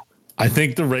 Sure. I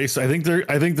think they're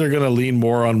going to lean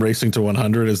more on racing to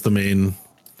 100 as the main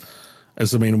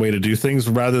way to do things,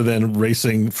 rather than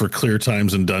racing for clear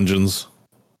times in dungeons.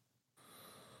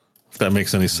 If that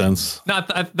makes any sense.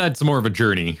 That's more of a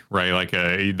journey, right? Like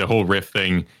the whole rift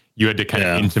thing. You had to kind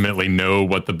of intimately know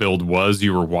what the build was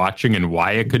you were watching and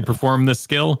why it could perform this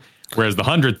skill. Whereas the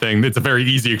 100 thing, it's a very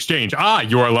easy exchange.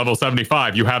 You are level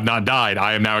 75. You have not died.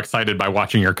 I am now excited by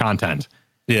watching your content.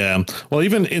 Yeah. Well,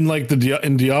 even in like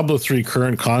in Diablo 3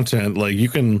 current content, like you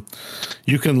can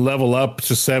level up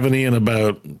to 70 in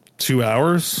about 2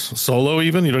 hours solo.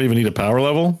 Even you don't even need a power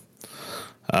level.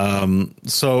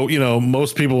 So, you know,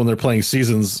 most people when they're playing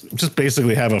seasons just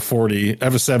basically have a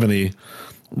 70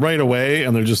 right away.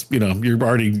 And they're just, you know, you're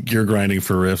grinding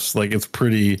for rifts. Like it's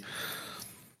pretty,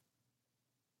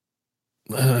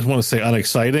 I want to say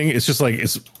unexciting. It's just like,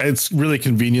 it's really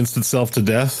convenienced itself to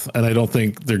death. And I don't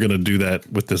think they're going to do that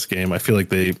with this game. I feel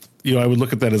like I would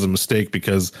look at that as a mistake,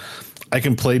 because I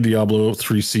can play Diablo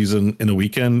 3 season in a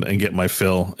weekend and get my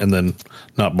fill and then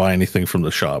not buy anything from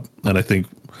the shop. And I think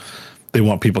they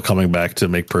want people coming back to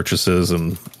make purchases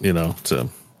and, you know,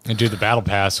 and do the battle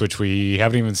pass, which we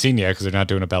haven't even seen yet because they're not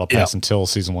doing a battle pass until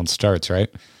season 1 starts, right?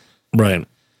 Right.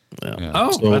 Yeah.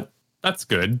 Oh, so, that's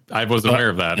good. I wasn't aware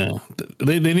of that. Yeah.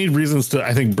 They need reasons to,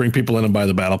 I think, bring people in and buy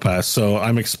the battle pass. So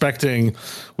I'm expecting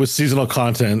with seasonal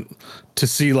content to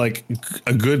see like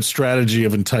a good strategy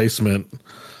of enticement.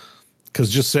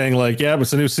 Because just saying like, yeah,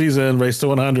 it's a new season, race to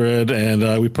 100,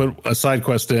 and we put a side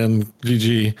quest in,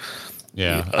 GG.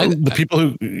 Yeah, the people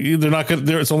who they're not going.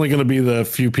 It's only going to be the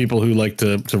few people who like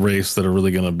to race that are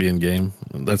really going to be in game.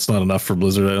 That's not enough for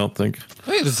Blizzard, I don't think. I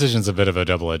think the decision's a bit of a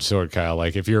double-edged sword, Kyle.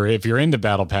 Like if you're into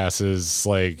battle passes,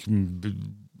 like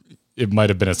it might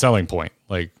have been a selling point.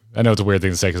 Like I know it's a weird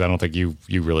thing to say because I don't think you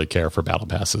really care for battle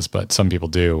passes, but some people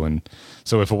do. And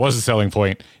so if it was a selling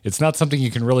point, it's not something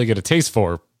you can really get a taste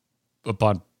for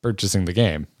upon purchasing the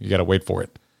game. You got to wait for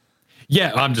it.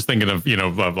 Yeah, I'm just thinking of,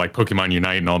 of like Pokemon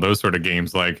Unite and all those sort of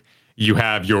games. Like you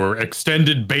have your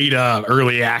extended beta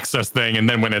early access thing, and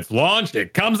then when it's launched,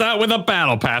 it comes out with a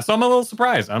battle pass. So I'm a little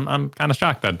surprised. I'm kind of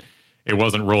shocked that it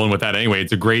wasn't rolling with that anyway.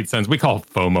 It's a great sense. We call it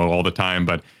FOMO all the time,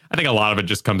 but I think a lot of it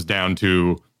just comes down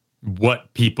to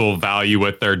what people value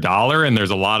with their dollar. And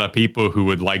there's a lot of people who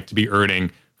would like to be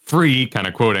earning free, kind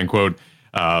of quote unquote,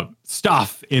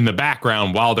 stuff in the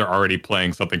background while they're already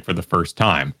playing something for the first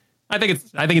time. I think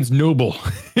it's noble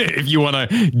if you want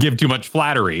to give too much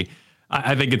flattery.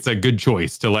 I think it's a good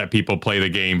choice to let people play the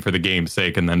game for the game's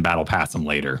sake and then battle pass them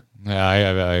later. Yeah, I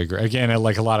agree. Again,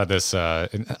 like a lot of this, I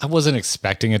wasn't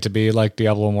expecting it to be like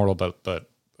Diablo Immortal, but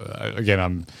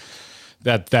again,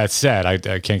 that said,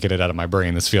 I can't get it out of my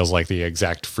brain. This feels like the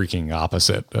exact freaking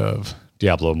opposite of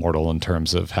Diablo Immortal in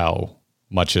terms of how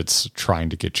much it's trying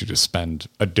to get you to spend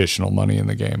additional money in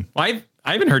the game.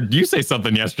 I even heard you say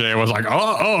something yesterday. I was like,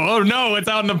 oh no, it's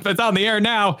out in the air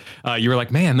now. You were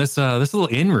like, man, this little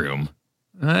in room,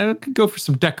 I could go for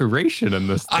some decoration in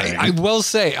this thing. I will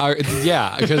say,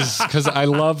 because I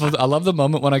love the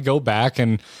moment when I go back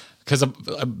and because I'm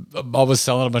always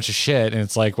selling a bunch of shit, and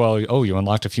it's like, well, you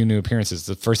unlocked a few new appearances.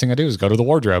 The first thing I do is go to the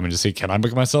wardrobe and just see, can I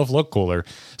make myself look cooler?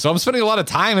 So I'm spending a lot of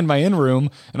time in my in room,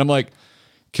 and I'm like,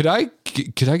 Could I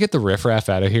get the riffraff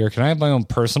out of here? Can I have my own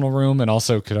personal room? And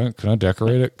also, can I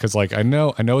decorate it? Because like I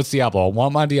know it's Diablo. I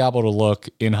want my Diablo to look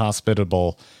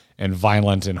inhospitable and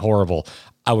violent and horrible.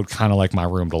 I would kind of like my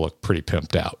room to look pretty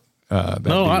pimped out.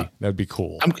 That'd be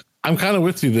cool. I'm kind of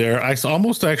with you there. I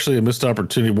almost actually a missed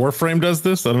opportunity. Warframe does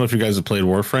this. I don't know if you guys have played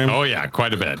Warframe. Oh yeah,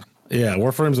 quite a bit. Yeah,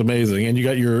 Warframe's amazing. And you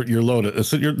got your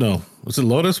Lotus. Is it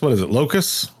Lotus? What is it?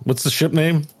 Locust? What's the ship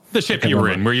name? The ship you were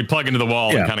in, where you plug into the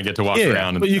wall and kind of get to walk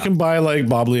around. But you can buy like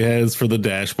bobbly heads for the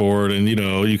dashboard, and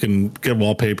you can get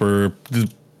wallpaper,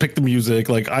 pick the music.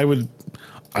 Like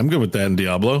I'm good with that in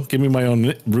Diablo. Give me my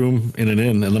own room in an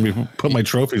inn, and let me put my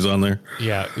trophies on there.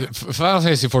 Yeah, Final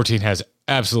Fantasy 14 has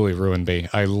absolutely ruined me.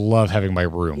 I love having my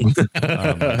room.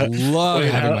 I love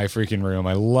having my freaking room.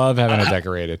 I love having it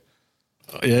decorated.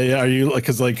 Yeah. Are you like,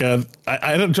 cause like,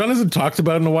 I don't, John hasn't talked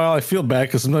about it in a while. I feel bad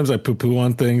because sometimes I poo poo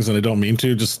on things and I don't mean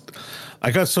to. Just, I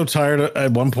got so tired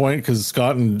at one point because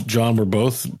Scott and John were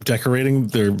both decorating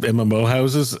their MMO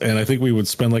houses, and I think we would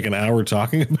spend like an hour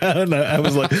talking about it. And I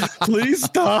was like, please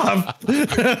stop.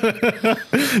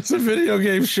 It's a video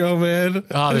game show, man.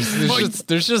 Oh,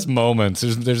 there's just moments.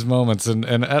 There's moments,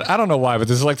 and I don't know why, but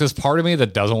there's like this part of me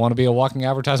that doesn't want to be a walking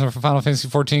advertisement for Final Fantasy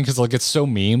 14 because like it's so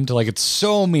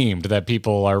memed that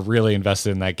people are really invested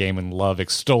in that game and love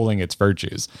extolling its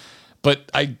virtues. But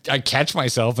I catch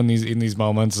myself in these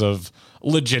moments of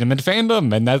legitimate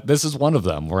fandom, and that this is one of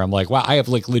them where I'm like, wow, I have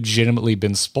like legitimately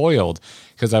been spoiled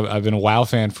because I've been a WoW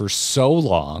fan for so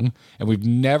long, and we've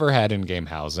never had in-game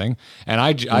housing, and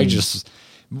I just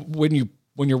when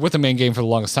you're with a main game for the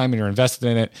longest time and you're invested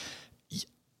in it,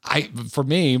 I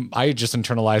just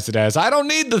internalized it as I don't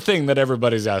need the thing that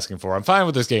everybody's asking for. I'm fine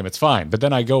with this game. It's fine. But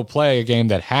then I go play a game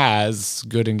that has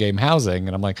good in-game housing,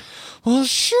 and I'm like, well,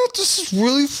 shit, this is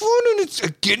really fun, and it's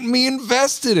getting me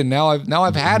invested. And now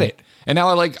I've had it, and now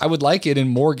I would like it in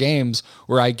more games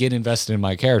where I get invested in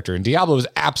my character. And Diablo is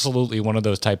absolutely one of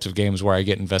those types of games where I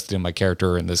get invested in my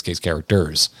character, or in this case,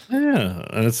 characters. Yeah,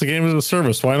 and it's a game as a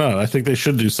service. Why not? I think they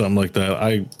should do something like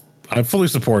that. I fully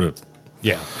support it.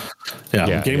 Yeah.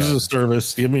 Games as a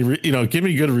service. Give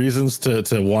me good reasons to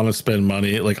want to spend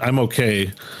money. Like I'm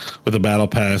okay with a battle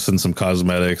pass and some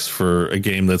cosmetics for a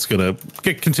game that's gonna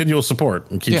get continual support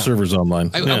and keep servers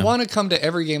online. I want to come to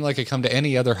every game like I come to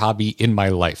any other hobby in my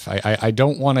life. I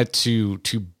don't want it to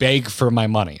beg for my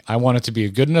money. I want it to be a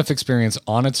good enough experience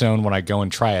on its own when I go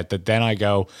and try it that then I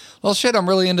go, well, shit, I'm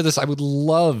really into this. I would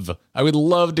love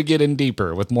to get in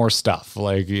deeper with more stuff,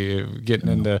 like getting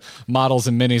into models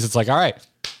and minis. It's like, all right,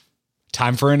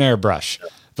 time for an airbrush.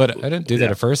 But I didn't do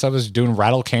that at first. I was doing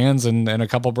rattle cans and a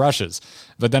couple brushes.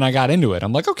 But then I got into it.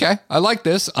 I'm like, okay, I like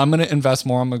this. I'm going to invest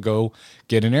more. I'm going to go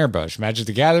get an airbrush. Magic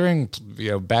the Gathering,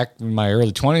 back in my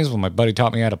early 20s when my buddy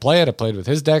taught me how to play it, I played with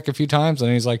his deck a few times.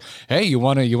 And he's like, hey, you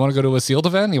want to go to a sealed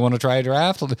event? You want to try a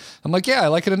draft? I'm like, yeah, I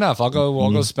like it enough. I'll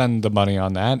go spend the money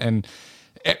on that. And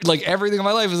like everything in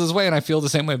my life is this way, and I feel the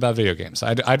same way about video games.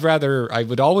 I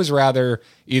would always rather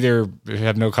either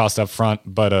have no cost up front,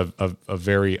 but a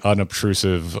very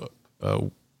unobtrusive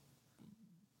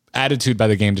attitude by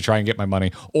the game to try and get my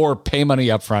money, or pay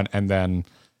money up front and then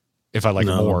if I like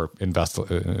more, invest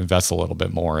a little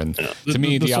bit more. And to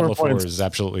me, Diablo 4 has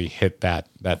absolutely hit that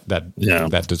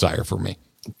desire for me.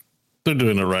 They're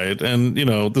doing it right. And,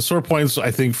 the sore points,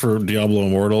 I think, for Diablo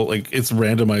Immortal, like it's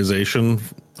randomization.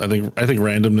 I think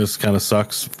randomness kind of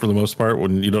sucks for the most part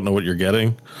when you don't know what you're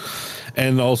getting.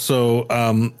 And also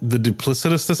the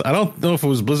duplicitousness. I don't know if it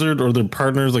was Blizzard or their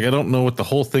partners. Like, I don't know what the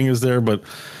whole thing is there, but,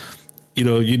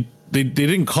 they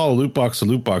didn't call a loot box,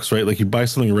 right? Like you buy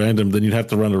something random, then you'd have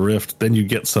to run a rift, then you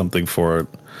get something for it.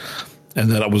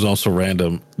 And that was also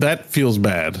random. That feels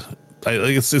bad.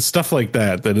 It's stuff like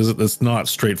that's not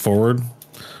straightforward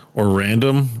or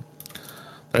random.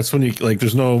 That's when you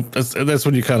that's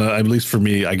when you kind of, at least for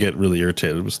me, I get really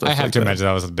irritated with stuff. I have to imagine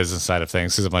that was the business side of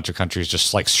things, because a bunch of countries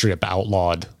just like straight up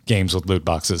outlawed games with loot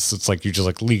boxes. It's like you just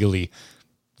like legally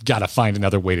got to find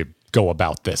another way to go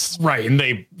about this, right?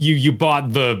 And you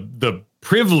bought the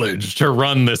privilege to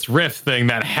run this Rift thing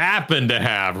that happened to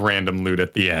have random loot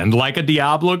at the end, like a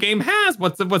Diablo game has.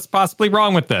 What's possibly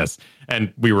wrong with this?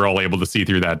 And we were all able to see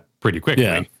through that pretty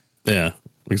quickly. Yeah,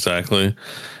 exactly.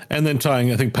 And then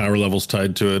I think power levels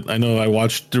tied to it. I know I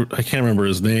can't remember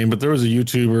his name, but there was a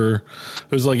YouTuber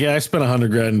who was like, yeah, I spent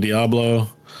 $100,000 in Diablo,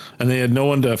 and they had no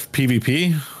one to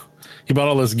PvP. He bought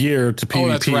all this gear to PvP. Oh,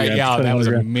 that's right. Yeah, that was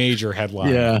a major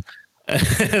headline. Yeah.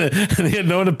 And he had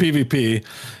no one to PvP.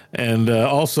 And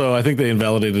also, I think they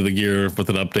invalidated the gear with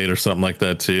an update or something like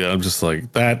that too. I'm just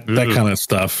like, that kind of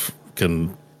stuff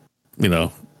can,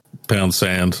 pound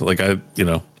sand. Like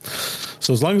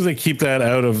so as long as they keep that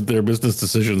out of their business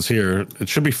decisions here, it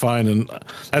should be fine. And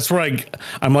that's where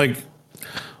I'm like,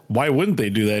 why wouldn't they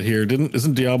do that here?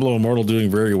 Isn't Diablo Immortal doing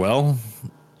very well?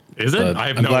 Is it?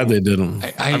 I'm glad they didn't.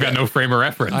 I've got no frame of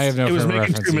reference. I have no. It was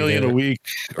making $2 million a week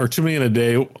or $2 million a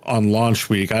day on launch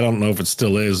week. I don't know if it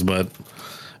still is, but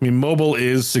I mean, mobile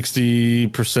is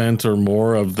 60% or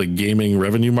more of the gaming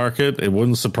revenue market. It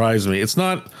wouldn't surprise me. It's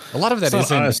not. A lot of that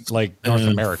isn't like North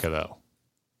America, though.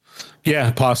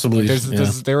 Yeah, possibly.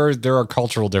 There are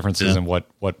cultural differences in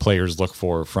what players look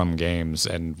for from games,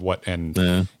 and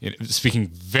speaking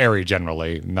very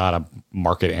generally, not a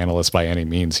market analyst by any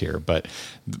means here, but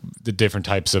the different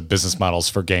types of business models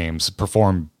for games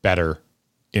perform better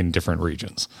in different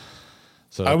regions.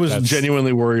 So I was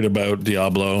genuinely worried about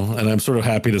Diablo, and I'm sort of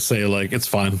happy to say like it's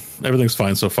fine. Everything's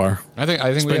fine so far. I think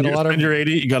we had a lot of your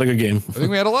 80. You got a good game. I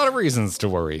think we had a lot of reasons to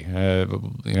worry.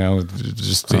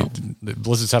 Blizzard's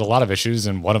had a lot of issues,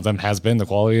 and one of them has been the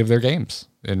quality of their games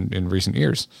in recent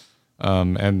years.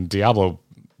 And Diablo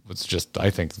was just,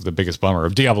 I think, the biggest bummer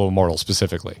of Diablo Immortal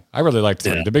specifically. I really liked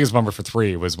 3. Yeah. The biggest bummer for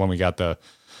 3 was when we got the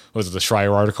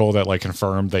Schreier article that like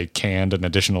confirmed they canned an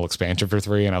additional expansion for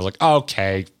 3, and I was like,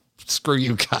 okay, screw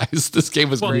you guys. This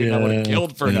game was great. And I would have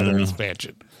killed for another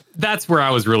expansion. That's where I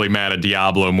was really mad at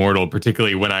Diablo Immortal,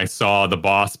 particularly when I saw the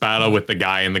boss battle with the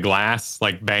guy in the glass,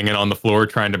 like banging on the floor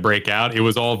trying to break out. It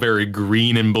was all very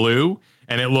green and blue,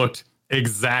 and it looked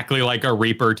exactly like a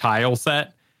Reaper tile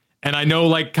set. And I know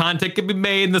like content could be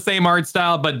made in the same art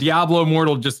style, but Diablo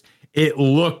Immortal it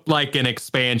looked like an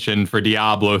expansion for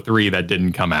Diablo 3 that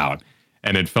didn't come out.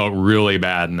 And it felt really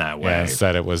bad in that way. Yeah,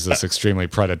 instead it was this extremely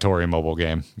predatory mobile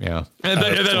game. Yeah. And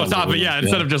then on top of it,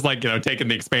 instead of just like, taking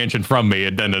the expansion from me,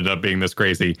 it ended up being this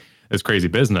crazy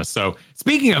business. So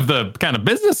speaking of the kind of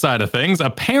business side of things,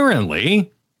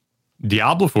 apparently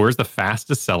Diablo 4 is the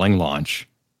fastest selling launch.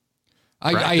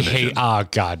 I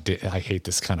hate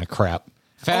this kind of crap.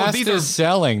 Fastest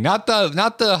selling, not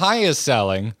the highest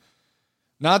selling.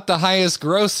 Not the highest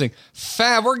grossing.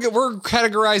 We're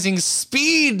categorizing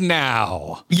speed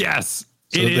now. Yes,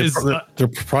 so it is. They're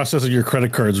processing your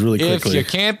credit cards really quickly. If you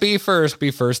can't be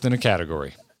first in a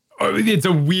category. It's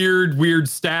a weird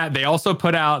stat. They also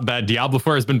put out that Diablo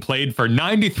 4 has been played for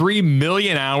 93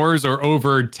 million hours or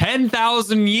over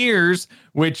 10,000 years,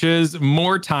 which is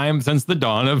more time since the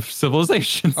dawn of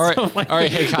civilization. All right, all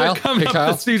right. Hey Kyle,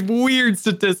 with these weird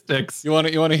statistics. You want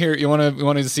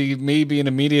to see me be an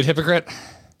immediate hypocrite?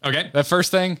 Okay. That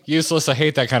first thing, useless. I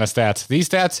hate that kind of stats. These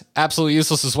stats, absolutely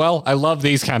useless as well. I love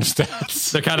these kind of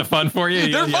stats. They're kind of fun for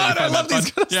you. They're fun. I love these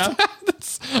kind of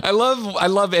stats. I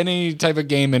love any type of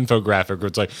game infographic where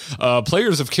it's like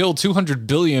players have killed 200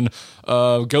 billion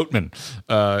goatmen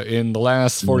in the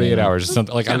last 48 hours or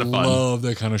something. Like I love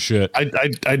that kind of shit.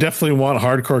 I definitely want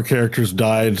hardcore characters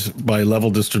died by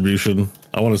level distribution.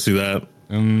 I want to see that.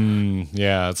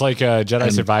 Yeah, it's like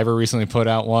Jedi Survivor recently put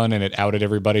out one, and it outed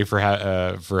everybody for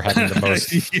having the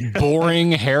most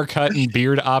boring haircut and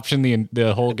beard option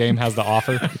the whole game has to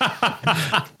offer.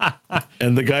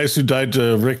 And the guys who died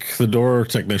to Rick the door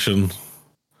technician.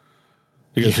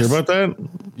 You guys hear about that?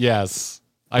 Yes,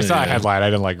 I saw a headline.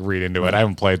 I didn't read into it. I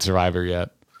haven't played Survivor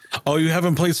yet. Oh, you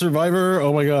haven't played Survivor?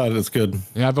 Oh my god, it's good.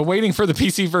 Yeah, I've been waiting for the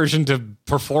PC version to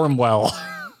perform well.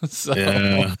 So.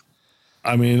 Yeah.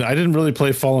 I mean, I didn't really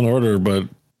play Fallen Order, but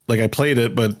I played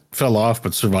it, but fell off.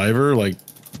 But Survivor,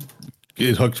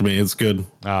 it hooked me. It's good.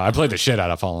 I played the shit out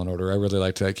of Fallen Order. I really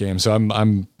liked that game, so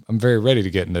I'm very ready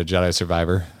to get into Jedi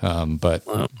Survivor. But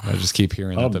I just keep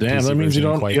hearing that the PC that means you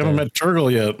haven't met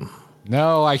Turgle yet.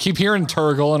 No, I keep hearing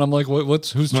Turgle, and I'm like,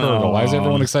 who's Turgle? Why is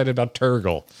everyone excited about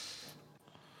Turgle?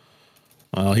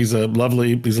 He's a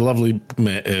lovely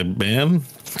man.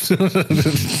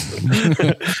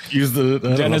 Use the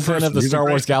denizen of the Star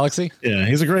Wars galaxy. Yeah,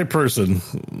 he's a great person.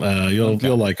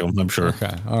 You'll like him, I'm sure.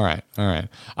 Okay, all right.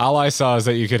 All I saw is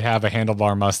that you could have a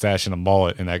handlebar mustache and a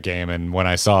mullet in that game, and when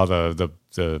I saw the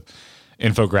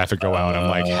infographic go out, I'm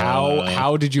like,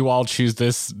 how did you all choose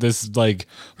this like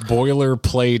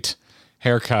boilerplate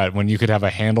haircut when you could have a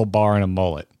handlebar and a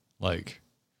mullet? Like,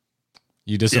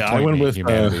 you disappoint me,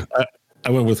 humanity. I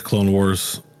went with Clone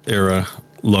Wars era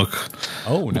look.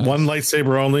 Oh, nice. One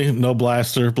lightsaber only, no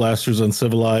blaster. Blaster's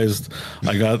uncivilized.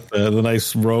 I got the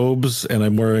nice robes, and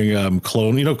I'm wearing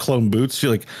clone boots.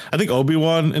 I think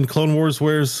Obi-Wan in Clone Wars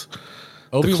wears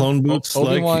the clone boots.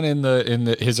 Obi-Wan in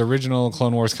his original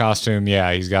Clone Wars costume.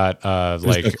 Yeah, he's got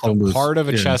part of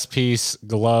a chest piece,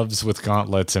 gloves with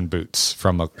gauntlets, and boots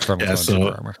from a Clone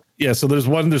Trooper armor. Yeah, so there's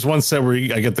one set where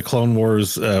I get the Clone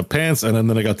Wars pants, and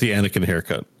then I got the Anakin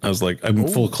haircut. I was like, I'm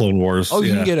full Clone Wars. Oh,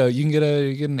 you can get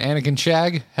an Anakin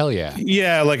shag? Hell yeah.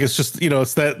 Yeah, it's just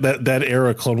it's that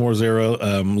era, Clone Wars era,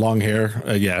 long hair.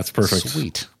 Yeah, it's perfect.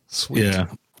 Sweet. Yeah.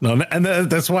 No, and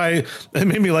that's why it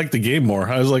made me like the game more.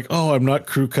 I was like, oh, I'm not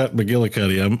crew cut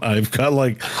McGillicuddy. I've got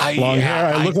long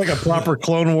hair. I look like a proper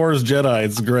Clone Wars Jedi.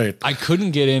 It's great. I couldn't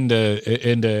get into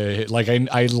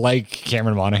I like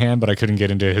Cameron Monaghan, but I couldn't get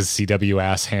into his CW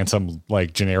ass handsome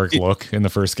generic look in the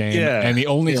first game. Yeah, and the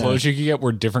only clothes you could get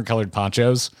were different colored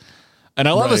ponchos. And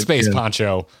I love a space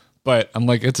poncho. But I'm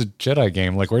like, it's a Jedi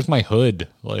game. Where's my hood?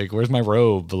 Where's my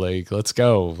robe? Let's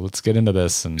go. Let's get into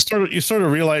this. And you sort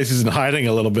of realize he's in hiding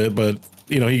a little bit, but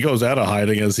he goes out of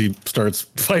hiding as he starts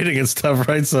fighting and stuff,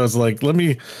 right? So it's like, let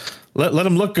me let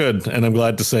him look good, and I'm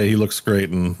glad to say he looks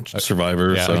great in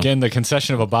Survivor. Yeah, so. again, the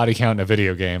concession of a body count in a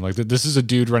video game. Like this is a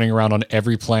dude running around on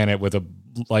every planet with a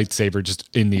lightsaber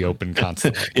just in the open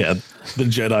constantly. Yeah, the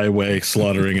Jedi way,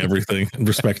 slaughtering everything,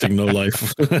 respecting no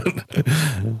life.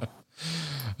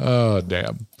 Oh,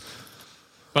 damn.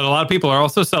 But a lot of people are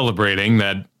also celebrating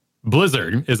that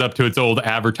Blizzard is up to its old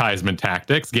advertisement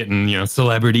tactics, getting,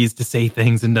 celebrities to say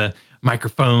things into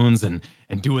microphones and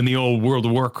doing the old World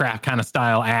of Warcraft kind of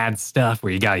style ad stuff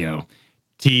where you got,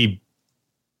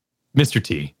 Mr.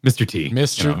 T.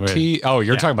 Oh,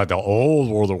 you're talking about the old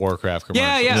World of Warcraft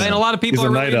commercials. Yeah. And a lot of people are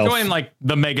really enjoying elf. like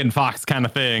the Megan Fox kind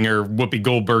of thing, or Whoopi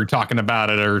Goldberg talking about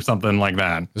it or something like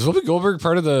that. Is Whoopi Goldberg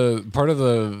part of the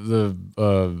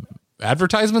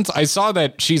advertisements? I saw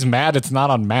that she's mad it's not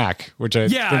on Mac, which I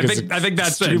think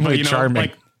that's extremely charming.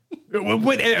 Like,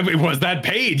 what was that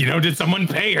paid? Did someone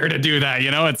pay her to do that?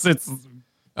 It's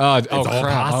all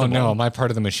possible. Oh no, am I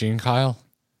part of the machine, Kyle?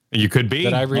 You could be.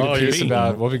 Did I read a piece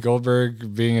about Whoopi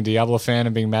Goldberg being a Diablo fan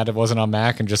and being mad it wasn't on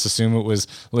Mac and just assume it was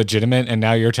legitimate? And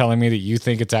now you're telling me that you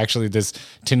think it's actually this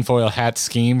tinfoil hat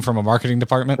scheme from a marketing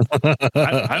department?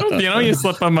 I don't. You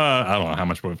slip them. I don't know how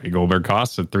much Whoopi Goldberg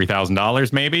costs.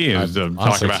 $3,000 maybe.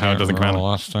 Talk about how it doesn't come out. The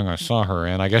last thing I saw her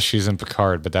in, I guess she's in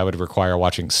Picard, but that would require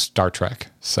watching Star Trek.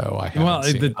 So I haven't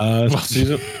seen.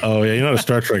 You're not a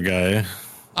Star Trek guy.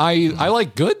 I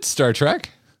like good Star Trek.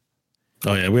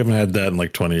 Oh yeah, we haven't had that in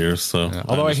like 20 years. So, yeah,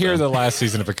 although I hear the last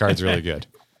season of Picard's really good,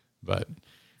 but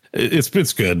it's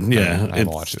good. Yeah, I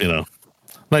haven't watched it.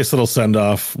 Nice little send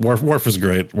off. Worf is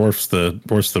great. Worf's the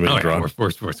main draw.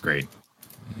 Worf's great.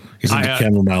 He's into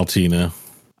chamomile tea now.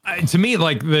 To me,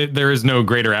 like there is no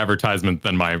greater advertisement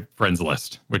than my friends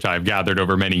list, which I've gathered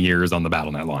over many years on the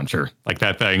BattleNet launcher. Like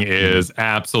that thing is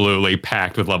absolutely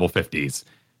packed with level 50s,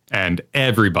 and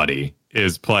everybody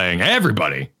is playing.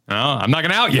 Everybody. I'm not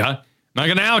going to out you. Not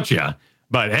gonna out you,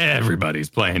 but everybody's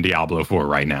playing Diablo 4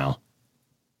 right now.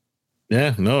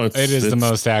 Yeah, no, it is the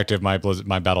most active my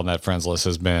BattleNet friends list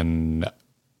has been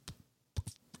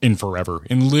in forever,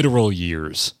 in literal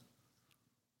years.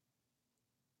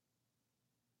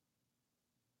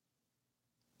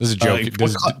 This is a joke.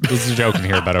 This is a joke in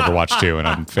here about Overwatch 2, and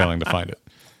I'm failing to find it.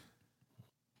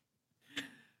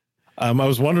 I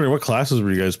was wondering what classes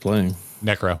were you guys playing?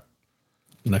 Necro.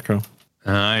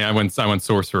 I went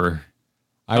Sorcerer.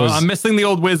 I'm missing the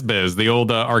old WizBiz, the old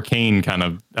arcane kind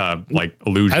of like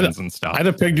illusions and stuff. I'd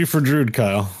have pegged you for Druid,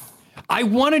 Kyle. I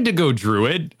wanted to go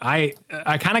Druid. I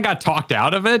kind of got talked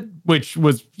out of it, which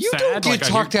was you sad. Don't get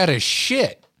talked out of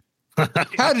shit.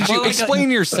 How did you explain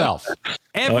yourself?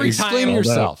 Every time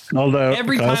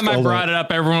I brought it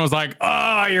up, everyone was like,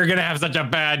 "Oh, you're gonna have such a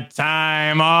bad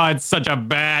time. Oh, it's such a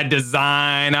bad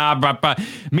design."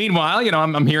 Meanwhile,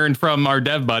 I'm hearing from our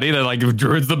dev buddy that like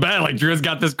Druid's the best. Like Druid's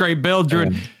got this great build,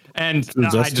 Druid, and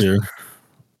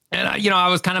I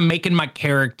was kind of making my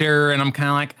character, and I'm kind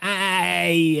of like,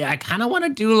 I kind of want to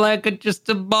do like just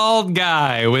a bald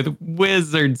guy with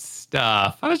wizard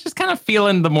stuff. I was just kind of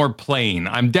feeling the more plain.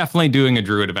 I'm definitely doing a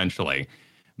Druid eventually,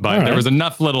 but there was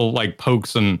enough little like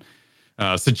pokes and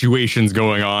situations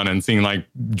going on, and seeing like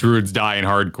Druids die in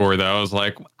hardcore that I was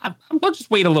like, I'll just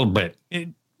wait a little bit.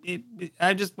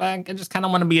 I just kind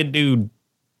of want to be a dude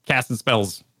casting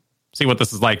spells, see what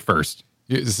this is like first.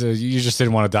 So you just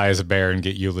didn't want to die as a bear and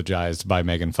get eulogized by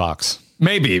Megan Fox.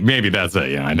 Maybe that's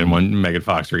it. Yeah, I didn't want Megan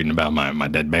Fox reading about my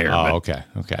dead bear. Oh, okay.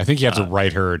 I think you have to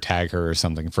write her or tag her or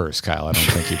something first, Kyle. I don't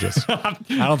think you just. I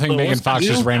don't think Megan Fox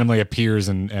just randomly appears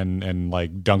and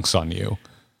like dunks on you.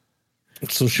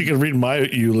 So she can read my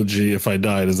eulogy if I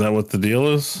died. Is that what the deal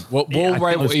is? We'll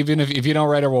write, even if you don't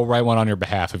write her, we'll write one on your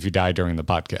behalf if you die during the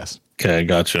podcast. Okay,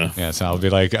 gotcha. Yeah, so I'll be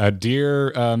like,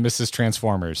 dear Mrs.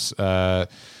 Transformers,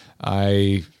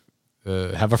 I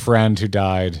have a friend who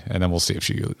died, and then we'll see if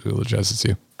she eulogizes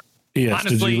you. Yes.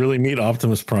 Honestly, did you really meet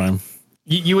Optimus Prime?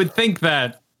 You would think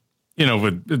that,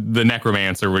 with the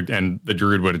Necromancer and the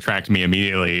Druid would attract me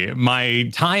immediately.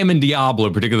 My time in Diablo,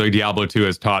 particularly Diablo 2,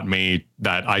 has taught me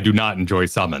that I do not enjoy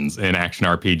summons in action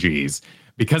RPGs.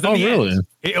 Because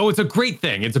it's a great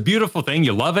thing. It's a beautiful thing.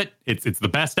 You love it. It's the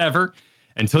best ever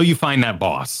until you find that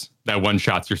boss that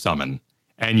one-shots your summon.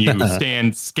 And you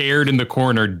stand scared in the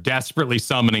corner, desperately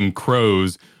summoning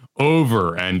crows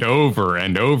over and over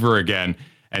and over again,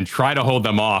 and try to hold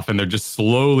them off, and they're just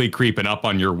slowly creeping up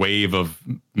on your wave of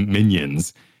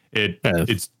minions.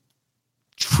 It's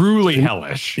truly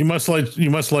hellish. You must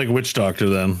like Witch Doctor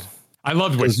then. I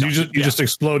loved Witch Doctor. You just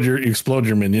explode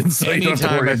your minions. So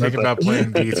anytime I think about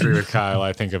playing D3 with Kyle,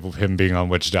 I think of him being on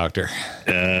Witch Doctor.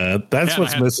 That's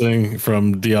what's missing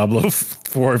from Diablo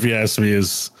 4, if you ask me,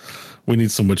 is we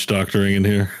need some witch doctoring in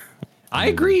here. I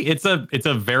agree. It's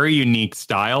a very unique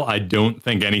style. I don't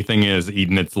think anything is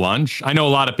eating its lunch. I know a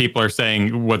lot of people are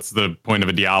saying, what's the point of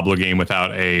a Diablo game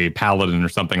without a paladin or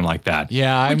something like that?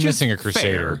 Yeah, I'm missing a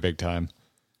Crusader big time.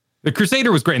 The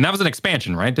Crusader was great, and that was an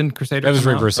expansion, right? Didn't Crusader? That was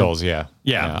Reaper of Souls, yeah.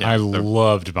 Yeah. I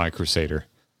loved my Crusader.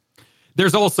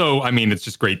 There's also, I mean, it's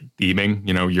just great theming.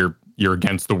 You know, you're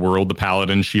against the world, the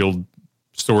paladin, shield,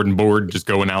 sword and board, just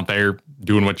going out there,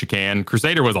 doing what you can.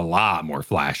 Crusader was a lot more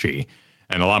flashy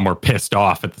and a lot more pissed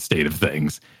off at the state of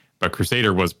things. But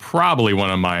Crusader was probably one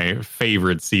of my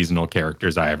favorite seasonal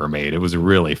characters I ever made. It was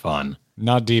really fun.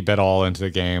 Not deep at all into the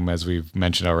game, as we've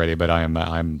mentioned already, but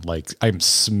I'm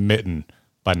smitten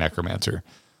by Necromancer.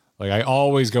 Like, I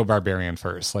always go Barbarian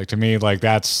first. Like, to me, like,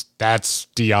 that's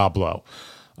Diablo.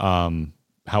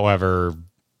 However,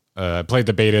 I played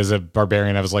the beta as a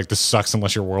Barbarian. I was like, this sucks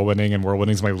unless you're whirlwinding, and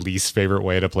whirlwinding's my least favorite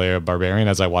way to play a Barbarian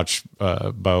as I watch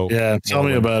Beau. Yeah, tell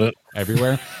me about it.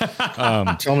 Everywhere.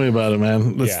 Tell me about it,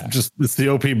 man. It's the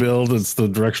OP build. It's the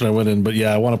direction I went in. But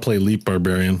yeah, I want to play Leap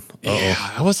Barbarian. Yeah,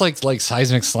 I was like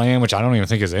Seismic Slam, which I don't even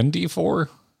think is in D4.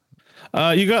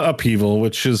 You got Upheaval,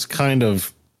 which is kind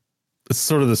of, it's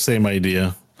sort of the same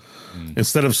idea.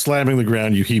 Instead of slamming the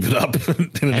ground, you heave it up.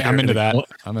 I'm into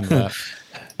that.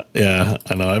 Yeah,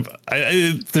 I know.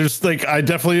 There's like, I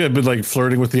definitely have been like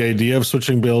flirting with the idea of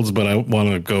switching builds, but I want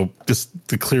to go.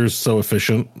 The clear is so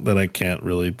efficient that I can't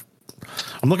really.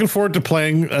 I'm looking forward to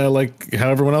playing like how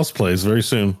everyone else plays very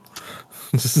soon.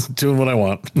 Just doing what I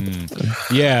want.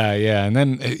 Yeah. And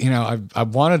then, I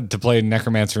wanted to play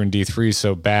Necromancer in D3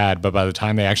 so bad, but by the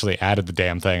time they actually added the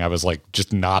damn thing, I was like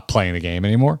just not playing the game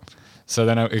anymore. So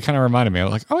then it kind of reminded me, I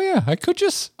was like, oh yeah, I could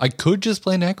just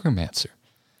play Necromancer.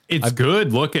 It's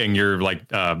good looking. Your like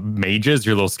mages,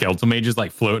 your little skeletal mages,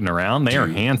 like floating around. They are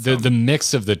handsome. The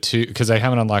mix of the two, because I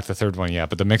haven't unlocked the third one yet,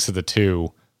 but the mix of the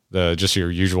two, just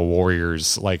your usual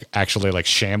warriors, like actually like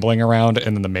shambling around,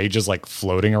 and then the mages like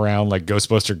floating around like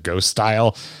Ghostbuster Ghost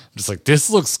style. I'm just like, this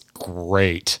looks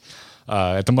great.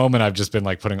 At the moment, I've just been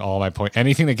like putting all my point.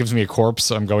 Anything that gives me a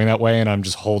corpse, I'm going that way, and I'm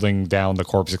just holding down the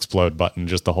corpse explode button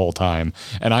just the whole time,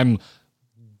 and I'm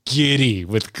giddy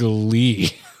with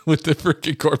glee with the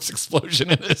freaking corpse explosion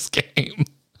in this game.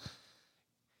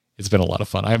 It's been a lot of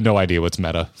fun. I have no idea what's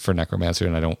meta for Necromancer,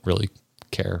 and I don't really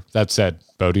care. That said,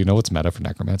 Beau, do you know what's meta for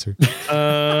Necromancer?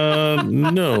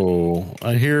 No.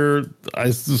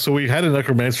 So we had a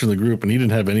Necromancer in the group, and he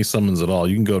didn't have any summons at all.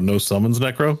 You can go no summons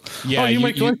Necro. Yeah,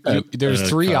 there's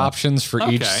 3 options for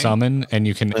each summon, and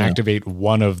you can activate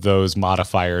one of those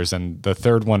modifiers, and the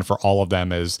third one for all of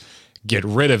them is get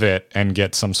rid of it and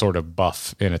get some sort of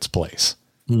buff in its place.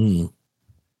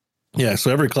 Yeah,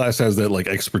 so every class has that like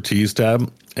expertise tab,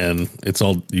 and it's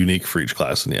all unique for each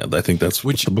class. And yeah, I think that's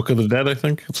the Book of the Dead. I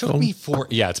think it's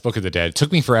Book of the Dead. It took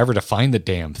me forever to find the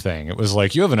damn thing. It was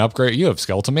like, you have an upgrade, you have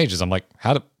skeletal mages. I'm like,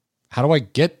 how do I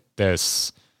get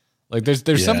this? Like,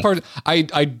 there's some part. I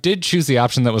did choose the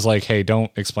option that was like, hey,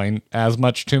 don't explain as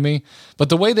much to me. But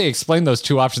the way they explained those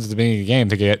 2 options at the beginning of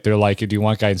the game, they're like, do you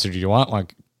want guidance or do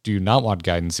you not want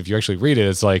guidance? If you actually read it,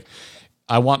 it's like,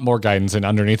 I want more guidance, and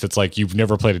underneath it's like, you've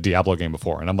never played a Diablo game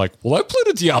before. And I'm like, well, I played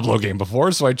a Diablo game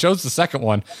before, so I chose the second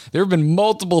one. There have been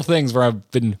multiple things where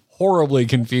I've been horribly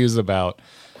confused about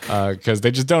because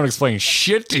they just don't explain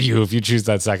shit to you if you choose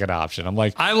that second option. I'm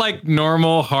like, I like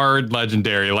normal, hard,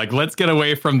 legendary. Like, let's get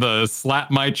away from the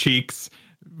slap my cheeks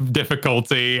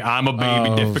difficulty. I'm a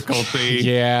baby difficulty.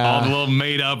 Yeah. All the little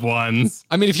made up ones.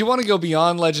 I mean, if you want to go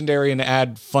beyond legendary and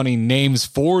add funny names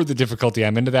for the difficulty,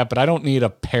 I'm into that, but I don't need a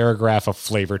paragraph of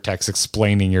flavor text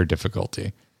explaining your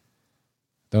difficulty.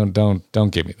 Don't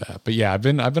give me that. But yeah, I've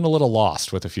been a little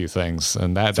lost with a few things,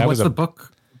 and that was the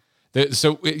book.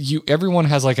 Everyone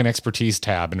has like an expertise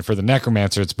tab, and for the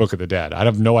Necromancer, it's Book of the Dead. I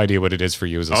have no idea what it is for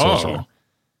you as a sorcerer.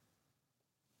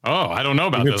 Oh, I don't know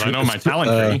about this. I know my talent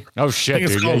tree. Oh shit,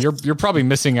 dude! Yeah, you're probably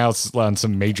missing out on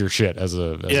some major shit as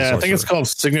a sorcerer. I think it's called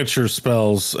signature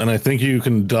spells, and I think you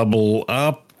can double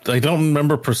up. I don't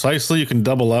remember precisely. You can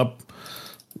double up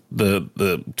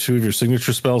the 2 of your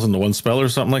signature spells into 1 spell or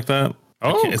something like that.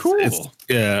 Oh, cool.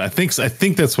 I think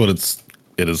that's what it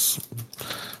is.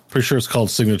 Pretty sure it's called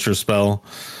signature spell.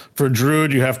 For a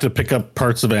druid, you have to pick up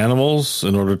parts of animals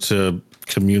in order to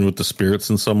commune with the spirits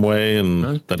in some way, and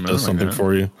that does something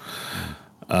for you.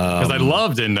 Because I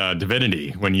loved in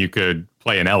Divinity when you could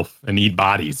play an elf and eat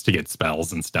bodies to get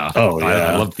spells and stuff. Oh, yeah.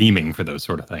 I love theming for those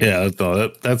sort of things. Yeah,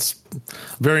 that's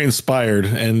very inspired,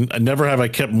 and never have I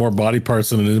kept more body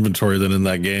parts in an inventory than in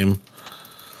that game.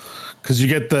 Because you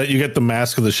get the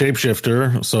mask of the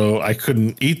shapeshifter, so I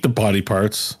couldn't eat the body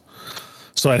parts.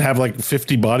 So I'd have like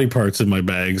 50 body parts in my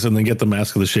bags, and then get the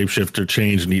mask of the shapeshifter,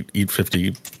 change, and eat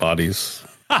 50 bodies.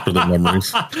 for their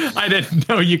memories. I didn't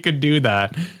know you could do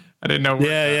that. I didn't know.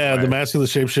 Yeah. The Mask of the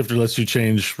Shapeshifter lets you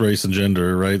change race and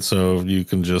gender, right? So you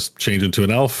can just change into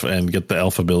an elf and get the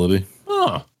elf ability.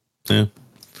 Oh, yeah,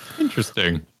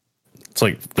 interesting. It's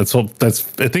like I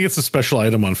think it's a special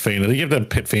item on Fane. I think you have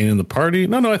to have Fane in the party.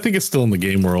 No, I think it's still in the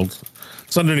game world.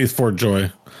 It's underneath Fort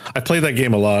Joy. I played that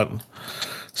game a lot.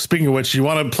 Speaking of which, you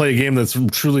want to play a game that's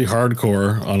truly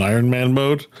hardcore on Iron Man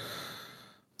mode?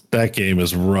 That game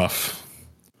is rough.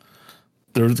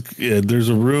 There's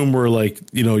a room where you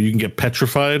can get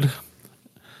petrified,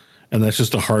 and that's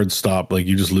just a hard stop. Like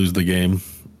you just lose the game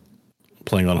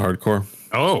playing on hardcore.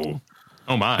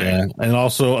 Oh my! Yeah, and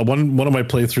also one of my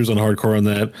playthroughs on hardcore on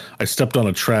that, I stepped on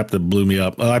a trap that blew me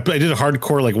up. I did a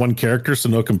hardcore like one character, so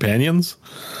no companions.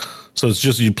 So it's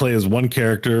just you play as one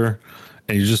character,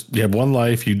 and you have one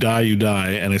life. You die,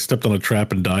 and I stepped on a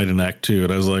trap and died in Act 2,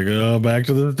 and I was like, oh, back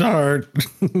to the start.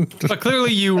 But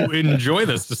clearly, you enjoy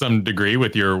this to some degree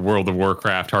with your World of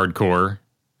Warcraft hardcore,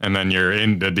 and then you're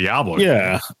into Diablo.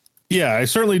 Yeah. I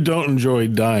certainly don't enjoy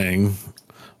dying.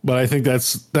 But I think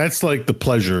that's like the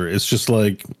pleasure. It's just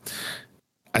like,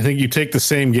 I think you take the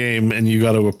same game and you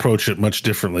got to approach it much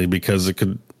differently because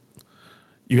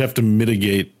you have to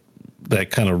mitigate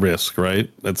that kind of risk, right?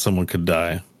 That someone could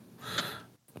die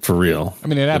for real. I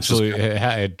mean, it absolutely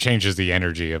it changes the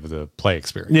energy of the play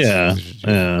experience.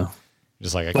 Yeah.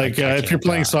 Just like if you're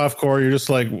playing softcore, you're just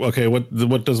like, okay, what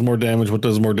does more damage? What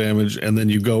does more damage? And then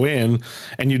you go in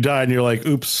and you die, and you're like,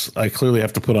 oops, I clearly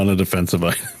have to put on a defensive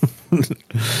item.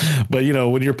 But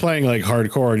when you're playing like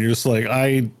hardcore, and you're just like,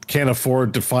 I can't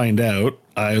afford to find out.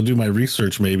 I'll do my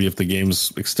research maybe if the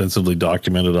game's extensively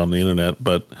documented on the internet.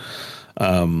 But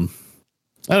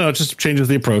I don't know. It just changes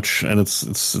the approach, and it's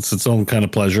its own kind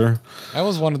of pleasure. I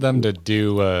always wanted them to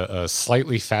do a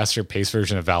slightly faster paced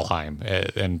version of Valheim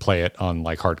and play it on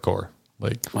like hardcore.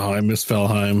 I miss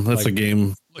Valheim. That's a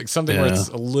game. Like something where it's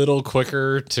a little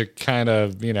quicker to kind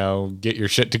of, get your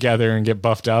shit together and get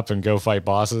buffed up and go fight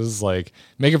bosses. Like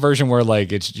make a version where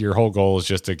it's your whole goal is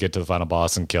just to get to the final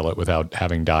boss and kill it without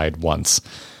having died once.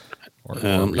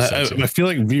 I feel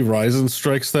like V Rising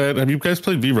strikes that. Have you guys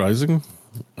played V Rising?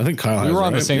 I think Kyle. We were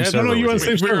on the same server. No, you were on the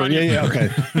same server. Yeah. Okay.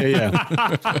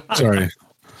 Yeah. Sorry.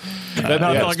 That's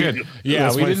all good.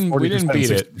 Yeah, we didn't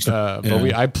beat it, but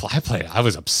I played. I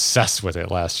was obsessed with it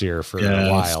last year for a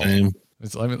while. Same.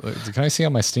 Can I see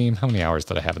on my Steam how many hours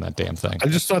did I have in that damn thing? I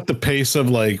just thought the pace of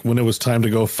when it was time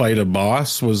to go fight a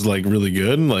boss was really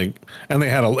good. And they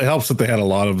had it helps that they had a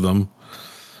lot of them.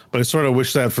 But I sort of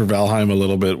wish that for Valheim a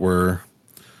little bit, where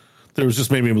there was just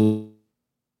maybe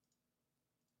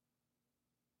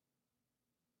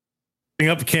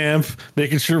up camp,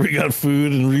 making sure we got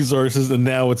food and resources, and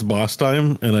now it's boss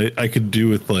time. And I could do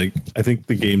with I think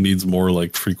the game needs more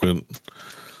frequent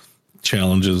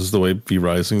challenges the way V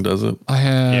Rising does it. I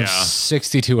have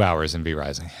 62 hours in V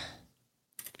Rising.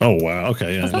 Oh wow,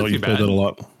 okay, yeah, I know you played that a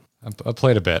lot. I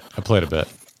played a bit.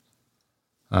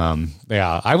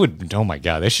 I would. Oh my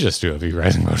god, they should just do a V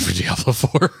Rising mode for Diablo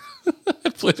 4. I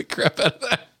played the crap out of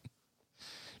that.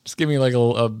 Just give me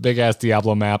a big ass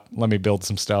Diablo map. Let me build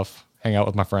some stuff. Hang out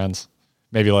with my friends.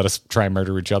 Maybe let us try and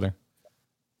murder each other.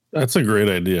 That's a great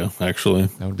idea, actually.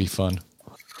 That would be fun.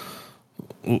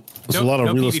 There's a lot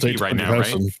of real estate right now,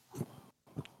 right?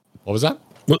 What was that?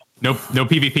 No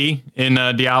PvP in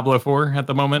Diablo 4 at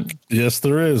the moment? Yes,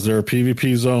 there is. There are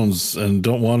PvP zones, and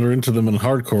don't wander into them in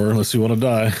hardcore unless you want to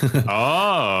die.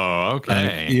 Oh,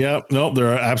 okay. No,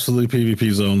 there are absolutely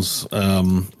PvP zones.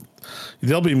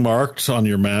 They'll be marked on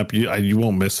your map. You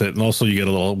won't miss it. And also you get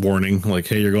a little warning like,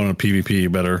 hey, you're going to PvP. You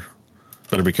better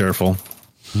be careful.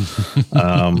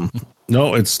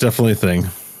 No, it's definitely a thing.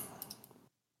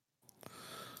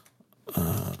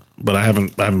 But I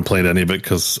haven't played any of it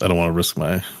because I don't want to risk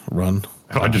my run.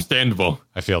 Understandable.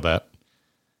 I feel that.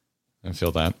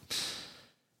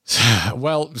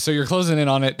 Well, so you're closing in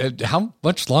on it. How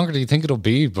much longer do you think it'll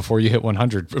be before you hit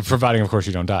 100? Providing, of course,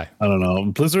 you don't die. I don't know.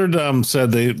 Blizzard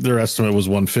said their estimate was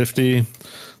 150.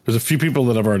 There's a few people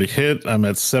that I've already hit. I'm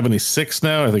at 76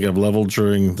 now. I think I've leveled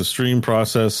during the stream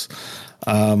process.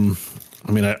 I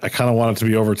mean, I kind of want it to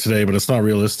be over today, but it's not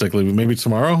realistically. Maybe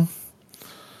tomorrow.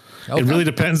 Okay. It really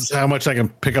depends how much I can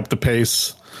pick up the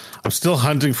pace. I'm still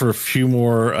hunting for a few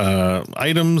more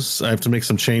items. I have to make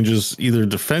some changes, either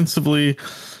defensively,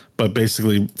 but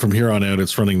basically from here on out,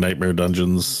 it's running Nightmare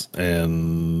Dungeons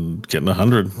and getting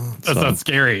 100. That's not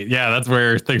scary. Yeah, that's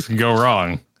where things can go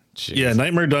wrong. Jeez. Yeah,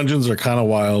 Nightmare Dungeons are kind of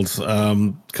wild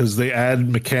because they add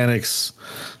mechanics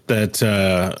that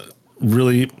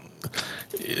really...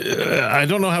 I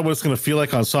don't know what it's going to feel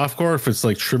like on softcore if it's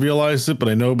like trivialized it, but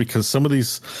I know because some of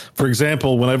these, for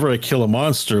example, whenever I kill a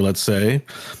monster, let's say,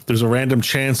 there's a random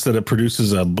chance that it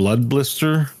produces a blood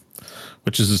blister,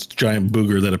 which is this giant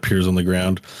booger that appears on the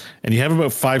ground. And you have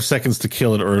about 5 seconds to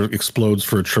kill it or it explodes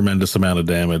for a tremendous amount of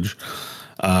damage.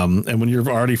 And when you're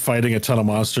already fighting a ton of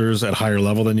monsters at higher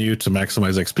level than you to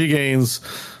maximize XP gains,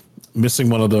 missing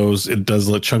one of those, it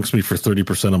chunks me for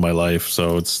 30% of my life.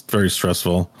 So it's very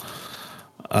stressful.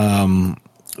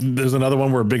 There's another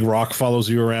one where a big rock follows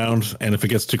you around, and if it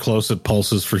gets too close, it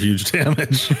pulses for huge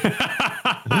damage.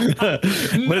 But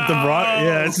the rock,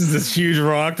 it's just this huge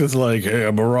rock that's like, hey,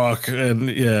 I'm a rock, and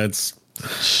it's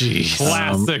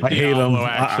classic. I hate them.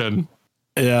 Action.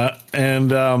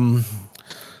 And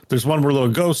there's one where little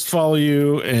ghosts follow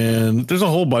you, and there's a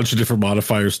whole bunch of different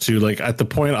modifiers too. Like at the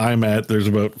point I'm at, there's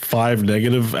about 5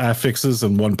 negative affixes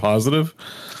and 1 positive.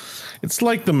 It's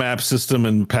like the map system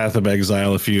in Path of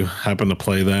Exile if you happen to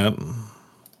play that.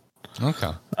 Okay.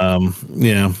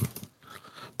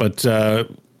 But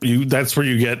that's where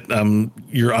you get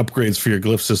your upgrades for your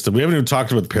glyph system. We haven't even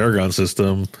talked about the Paragon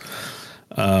system.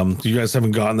 You guys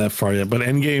haven't gotten that far yet. But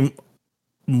endgame,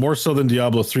 more so than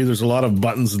Diablo 3, there's a lot of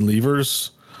buttons and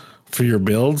levers for your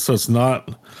build. So I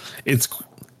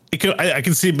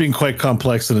can see it being quite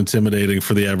complex and intimidating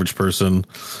for the average person.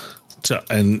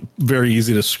 And very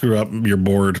easy to screw up your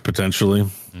board potentially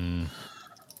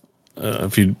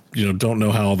if you don't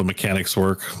know how all the mechanics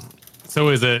work. So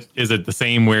is it the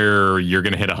same where you're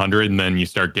going to hit 100 and then you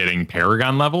start getting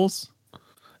Paragon levels?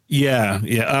 Yeah.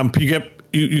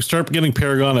 You start getting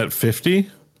Paragon at 50.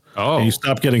 Oh, and you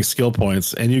stop getting skill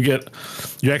points, and you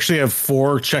actually have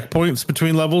 4 checkpoints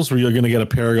between levels where you're going to get a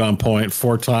Paragon point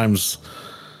 4 times.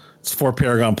 It's 4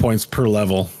 Paragon points per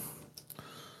level.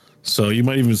 So you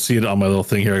might even see it on my little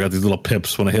thing here. I got these little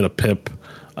pips. When I hit a pip,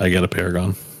 I get a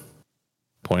Paragon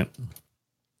point.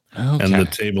 Okay. And the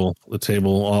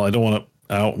table. Oh, I don't want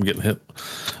to. Ow, I'm getting hit.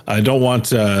 I don't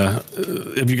want.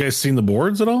 Have you guys seen the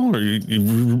boards at all, or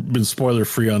you've been spoiler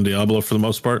free on Diablo for the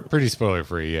most part? Pretty spoiler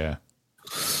free, yeah.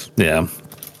 Yeah.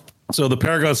 So the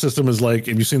Paragon system is like,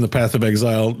 have you seen the Path of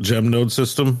Exile gem node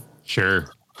system?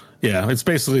 Sure. Yeah, it's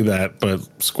basically that, but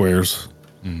squares.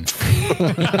 It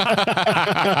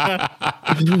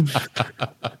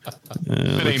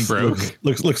ain't broke.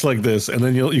 Looks like this, and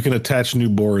then you can attach new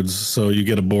boards. So you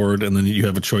get a board, and then you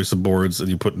have a choice of boards, and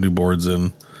you put new boards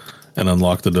in, and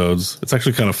unlock the nodes. It's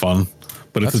actually kind of fun,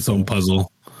 but it's its own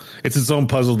puzzle. It's its own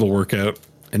puzzle to work out,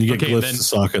 and you get glyphs to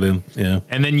socket in. Yeah,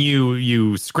 and then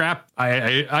you scrap.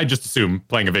 I just assume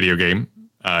playing a video game,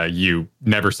 you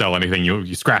never sell anything.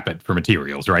 You scrap it for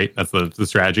materials, right? That's the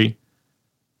strategy.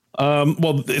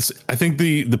 Well, I think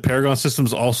the Paragon system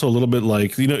is also a little bit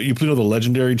like, you know the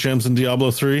legendary gems in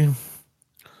Diablo 3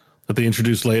 that they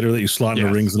introduced later that you slot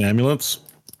into rings and amulets.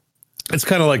 It's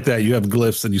kind of like that. You have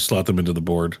glyphs and you slot them into the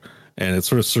board, and it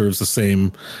sort of serves the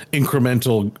same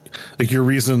incremental, like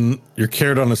your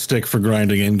carrot on a stick for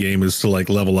grinding end game is to like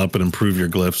level up and improve your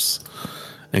glyphs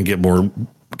and get more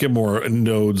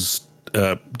nodes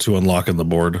to unlock in the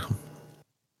board.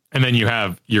 And then you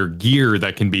have your gear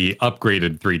that can be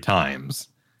upgraded 3 times.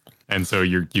 And so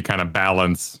you kind of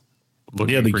balance.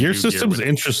 Yeah, the gear system's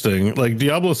interesting. Like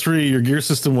Diablo 3, your gear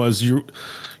system was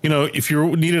if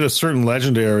you needed a certain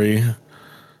legendary,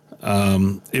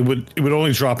 it would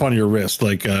only drop on your wrist.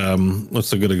 Like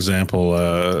what's a good example?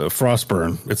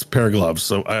 Frostburn. It's pair of gloves.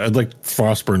 So I'd like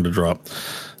Frostburn to drop.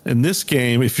 In this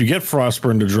game, if you get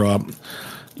Frostburn to drop,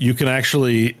 you can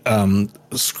actually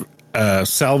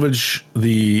salvage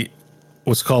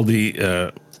what's called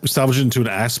salvage into an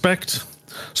aspect.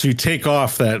 So you take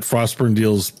off that Frostburn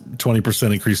deals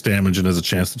 20% increased damage and has a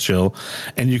chance to chill,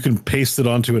 and you can paste it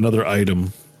onto another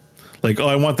item. Like,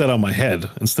 I want that on my head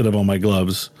instead of on my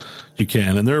gloves. You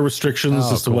can, and there are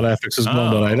restrictions as to what affixes go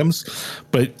on items.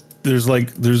 But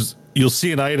you'll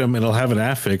see an item and it'll have an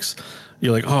affix.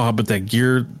 You're like, oh, but that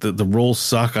gear, the rolls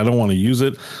suck. I don't want to use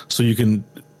it. So you can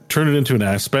turn it into an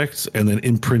aspect and then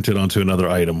imprint it onto another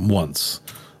item once.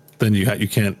 Then you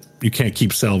can't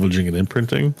keep salvaging and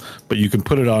imprinting, but you can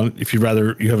put it on. If you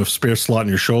have a spare slot in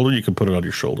your shoulder, you can put it on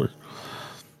your shoulder.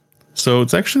 So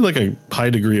it's actually like a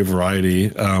high degree of variety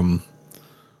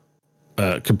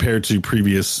compared to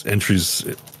previous entries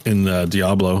in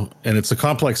Diablo, and it's a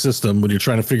complex system when you're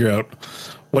trying to figure out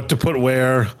what to put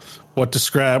where, what to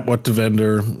scrap, what to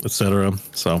vendor, etc.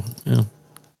 So yeah.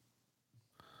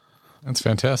 That's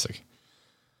fantastic.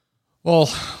 Well,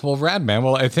 rad, man.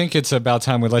 Well, I think it's about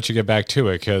time we let you get back to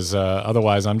it, because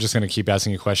otherwise I'm just going to keep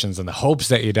asking you questions in the hopes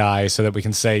that you die so that we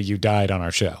can say you died on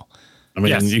our show. I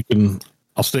mean, you can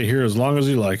I'll stay here as long as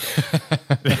you like.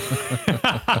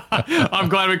 I'm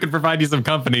glad we could provide you some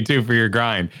company too for your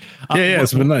grind. Yeah,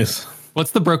 it's been nice.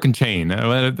 What's the broken chain?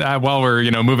 While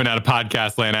we're moving out of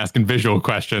podcast land, asking visual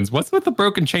questions, what's with the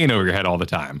broken chain over your head all the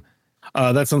time?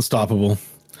 That's unstoppable.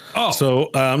 Oh, So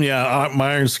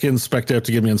my Iron Skin spec'd out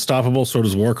to give me unstoppable. So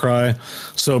does Warcry.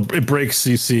 So it breaks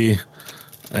CC.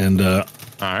 And all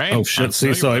right. oh shit!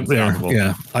 See, so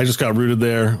I just got rooted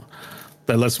there.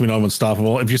 That lets me know I'm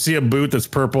unstoppable. If you see a boot that's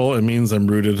purple, it means I'm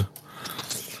rooted.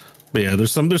 But yeah,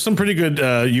 there's some pretty good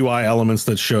UI elements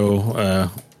that show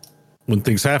when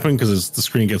things happen because the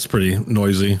screen gets pretty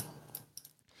noisy.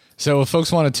 So if folks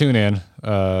want to tune in,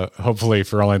 hopefully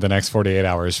for only the next 48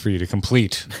 hours for you to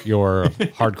complete your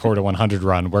hardcore to 100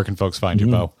 run, where can folks find you,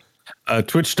 Beau?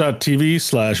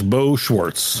 Twitch.tv/Beau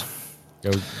Schwartz.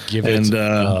 Go give it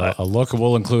a look.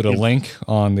 We'll include a link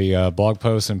on the blog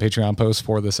post and Patreon post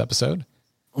for this episode.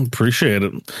 Appreciate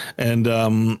it. And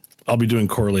I'll be doing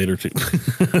Core later too.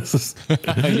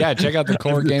 Yeah, check out the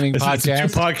Core Gaming Podcast.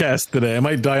 It's a podcast today. I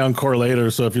might die on Core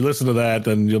later, so if you listen to that,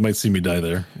 then you might see me die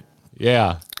there.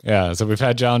 Yeah. So we've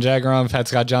had John Jagger on, we've had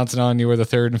Scott Johnson on. You were the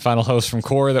third and final host from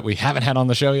Core that we haven't had on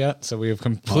the show yet. So we have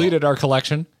completed our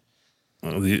collection.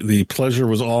 The pleasure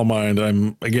was all mine.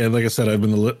 I'm again, like I said, I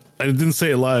didn't say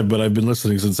it live, but I've been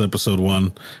listening since episode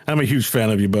 1. I'm a huge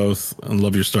fan of you both and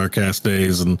love your StarCast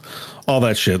days and all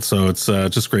that shit. So it's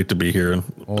just great to be here.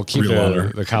 We'll keep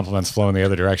the compliments flowing the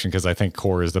other direction because I think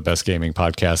Core is the best gaming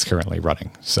podcast currently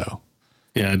running. So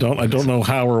yeah, I don't know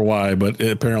how or why, but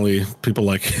apparently people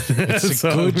like it. It's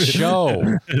a good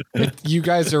show. You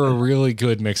guys are a really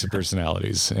good mix of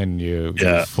personalities, and you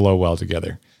flow well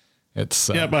together. It's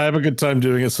but I have a good time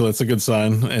doing it, so that's a good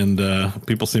sign, and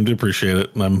people seem to appreciate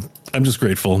it, and I'm just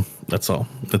grateful. That's all.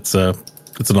 It's an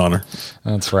honor.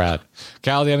 That's rad.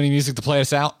 Kyle, do you have any music to play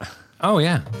us out? Oh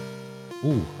yeah.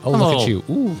 Ooh, look at you.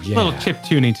 Ooh, yeah. A little chip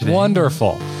tuning today.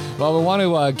 Wonderful. Well, we want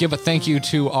to give a thank you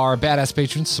to our badass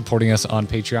patrons supporting us on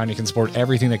Patreon. You can support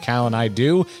everything that Kyle and I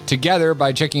do together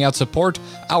by checking out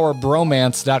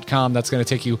supportourbromance.com. That's going to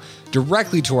take you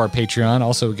directly to our Patreon.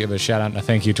 Also, give a shout out and a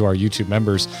thank you to our YouTube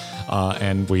members.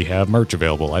 And we have merch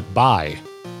available at Buy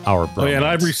Our Bromance. Oh, yeah, and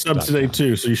I resubbed today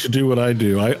too, so you should do what I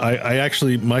do. I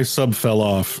actually, my sub fell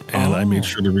off, and I made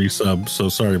sure to resub. So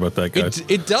sorry about that, guys.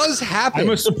 It does happen.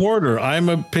 I'm a supporter. I'm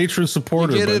a patron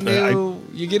supporter.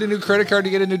 You get a new credit card,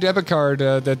 you get a new debit card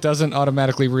that doesn't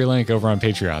automatically relink over on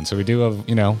Patreon. So we do have,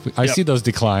 I see those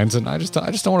declines, and I just don't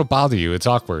want to bother you. It's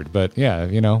awkward, but yeah,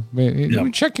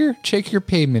 check your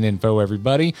payment info,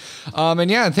 everybody.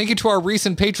 And thank you to our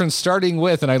recent patrons, starting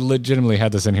with, and I legitimately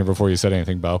had this in here before you said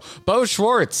anything, Beau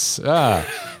Schwartz.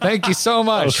 Thank you so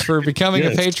much for becoming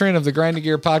a patron of the Grinding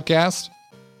Gear podcast.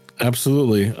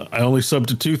 Absolutely. I only sub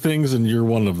to 2 things, and you're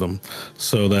one of them.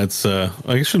 So that's,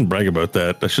 I shouldn't brag about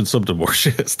that. I should sub to more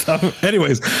shit stuff.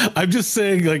 Anyways, I'm just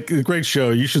saying, a great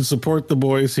show. You should support the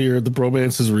boys here. The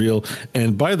bromance is real.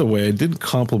 And by the way, I didn't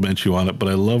compliment you on it, but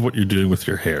I love what you're doing with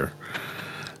your hair.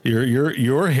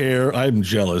 Your hair, I'm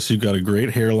jealous. You've got a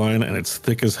great hairline, and it's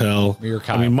thick as hell.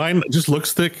 I mean, mine just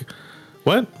looks thick.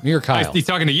 What? Me or Kyle? He's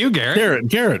talking to you, Garrett.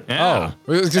 Garrett. Yeah.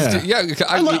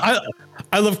 I love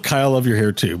Kyle. I love your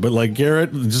hair too, but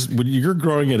Garrett, just when you're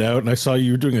growing it out, and I saw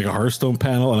you were doing a Hearthstone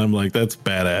panel, and I'm like, that's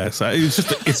badass.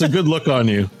 It's a good look on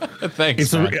you.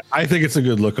 Thanks. I think it's a a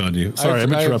good look on you. Sorry,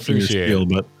 I'm interrupting your spiel,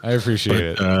 but I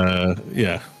appreciate it.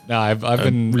 Yeah. No, I've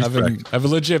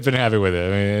legit been happy with it.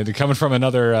 I mean, coming from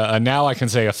another, now I can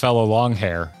say a fellow long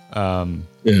hair.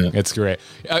 It's great.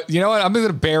 You know what? I'm going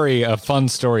to bury a fun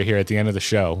story here at the end of the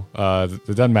show. It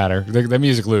doesn't matter. The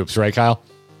music loops, right, Kyle?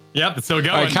 Yep, it's still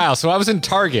going. All right, Kyle. So I was in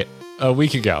Target a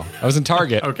week ago.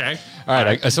 Okay. All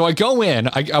right. So I go in.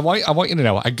 I want you to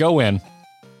know. I go in,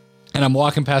 and I'm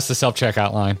walking past the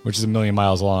self-checkout line, which is 1,000,000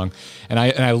 miles long, and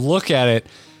I look at it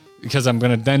because I'm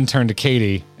going to then turn to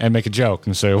Katie and make a joke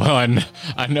and say, well,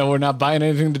 I know we're not buying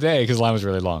anything today because the line was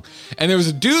really long. And there was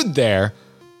a dude there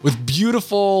with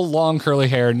beautiful, long, curly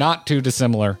hair, not too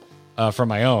dissimilar from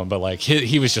my own, but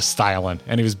he was just styling,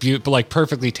 and he was beautiful,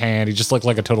 perfectly tanned. He just looked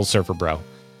like a total surfer bro.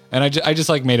 And I just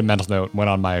made a mental note, went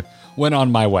on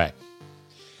my way.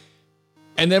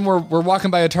 And then we're walking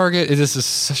by a Target. This is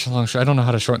such a long story. I don't know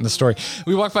how to shorten the story.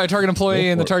 We walk by a Target employee,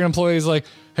 and the Target employee is like,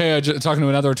 hey, talking to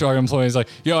another Target employee, is like,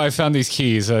 yo, I found these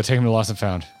keys. Take them to Lost and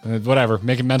Found. Whatever.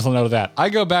 Make a mental note of that. I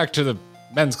go back to the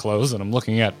men's clothes, and I'm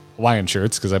looking at Hawaiian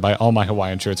shirts because I buy all my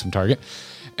Hawaiian shirts from Target.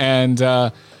 And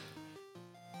I'm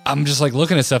just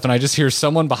looking at stuff, and I just hear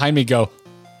someone behind me go,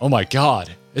 oh my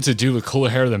God, it's a dude with cooler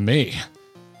hair than me.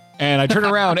 And I turn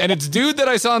around, and it's dude that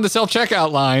I saw in the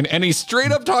self-checkout line, and he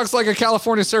straight up talks like a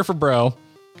California surfer bro.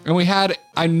 And we had,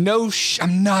 I'm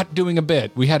not doing a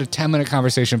bit. We had a 10-minute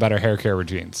conversation about our hair care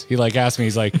routines. He like asked me,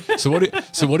 he's like, so what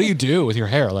do you do with your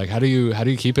hair? Like, how do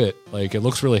you keep it? Like, it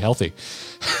looks really healthy.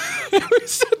 We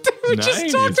sat there and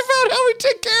just talked about how we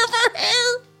take care of our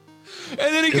hair. And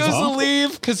then he goes to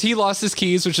leave because he lost his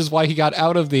keys, which is why he got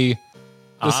out of the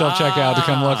self-checkout to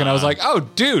come look. And I was like, oh,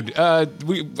 dude, I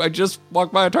just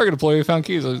walked by a Target employee who found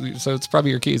keys. So it's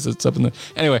probably your keys. It's up in the...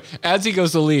 Anyway, as he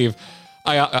goes to leave,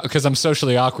 because I'm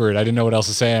socially awkward, I didn't know what else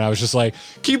to say. And I was just like,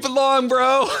 keep it long,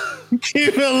 bro.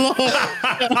 Keep it long.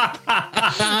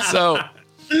 So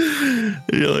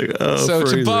you're like, oh, so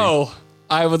crazy. To Beau,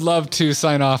 I would love to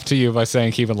sign off to you by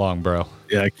saying, keep it long, bro.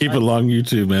 Yeah, keep it long, you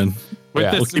too, man. With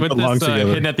Yeah. this,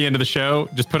 hidden at the end of the show,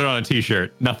 just put it on a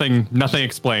t-shirt. Nothing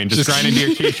explained. Just grind into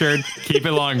your t-shirt. Keep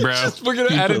it long, bro. We're going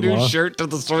to add a new shirt to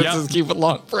the sources. Keep it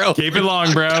long, bro. Keep it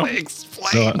long, bro.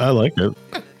 Explain. No, I like it.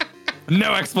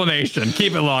 No explanation.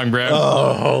 Keep it long, bro.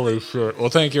 Oh, holy shit. Well,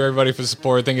 thank you, everybody, for the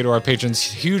support. Thank you to our patrons.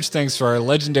 Huge thanks to our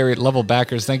legendary level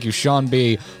backers. Thank you, Sean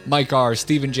B., Mike R.,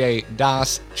 Stephen J.,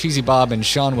 Das, Cheesy Bob, and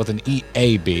Sean with an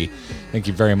EAB. Thank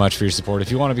you very much for your support.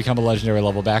 If you want to become a legendary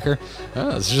level backer,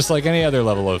 it's just like any other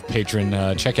level of patron.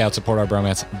 Check out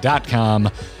supportourbromance.com.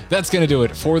 That's going to do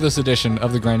it for this edition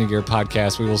of the Grinding Gear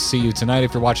podcast. We will see you tonight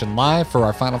if you're watching live for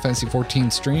our Final Fantasy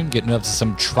 14 stream, getting up to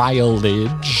some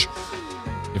trialage.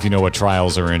 If you know what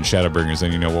trials are in Shadowbringers,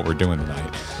 then you know what we're doing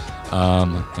tonight.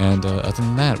 And other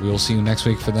than that, we will see you next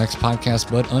week for the next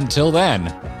podcast. But until then,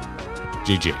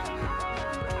 GG.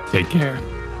 Take care.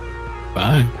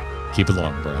 Bye. Keep it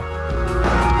long, bro.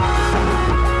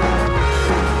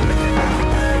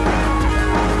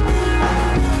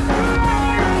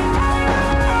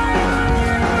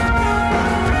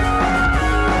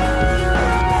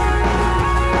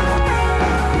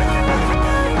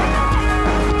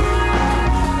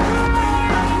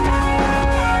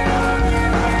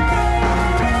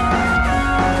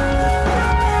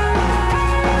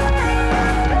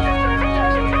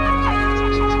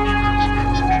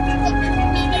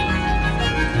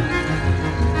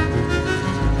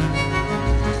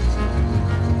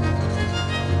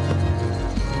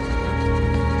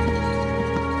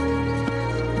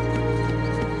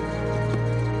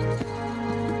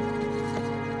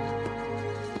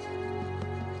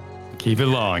 Keep it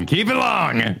long. Keep it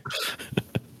long.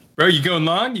 Bro, you going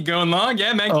long? You going long?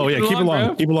 Yeah, man. Keep it long.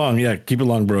 Bro. Keep it long. Yeah, keep it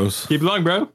long, bros. Keep it long, bro.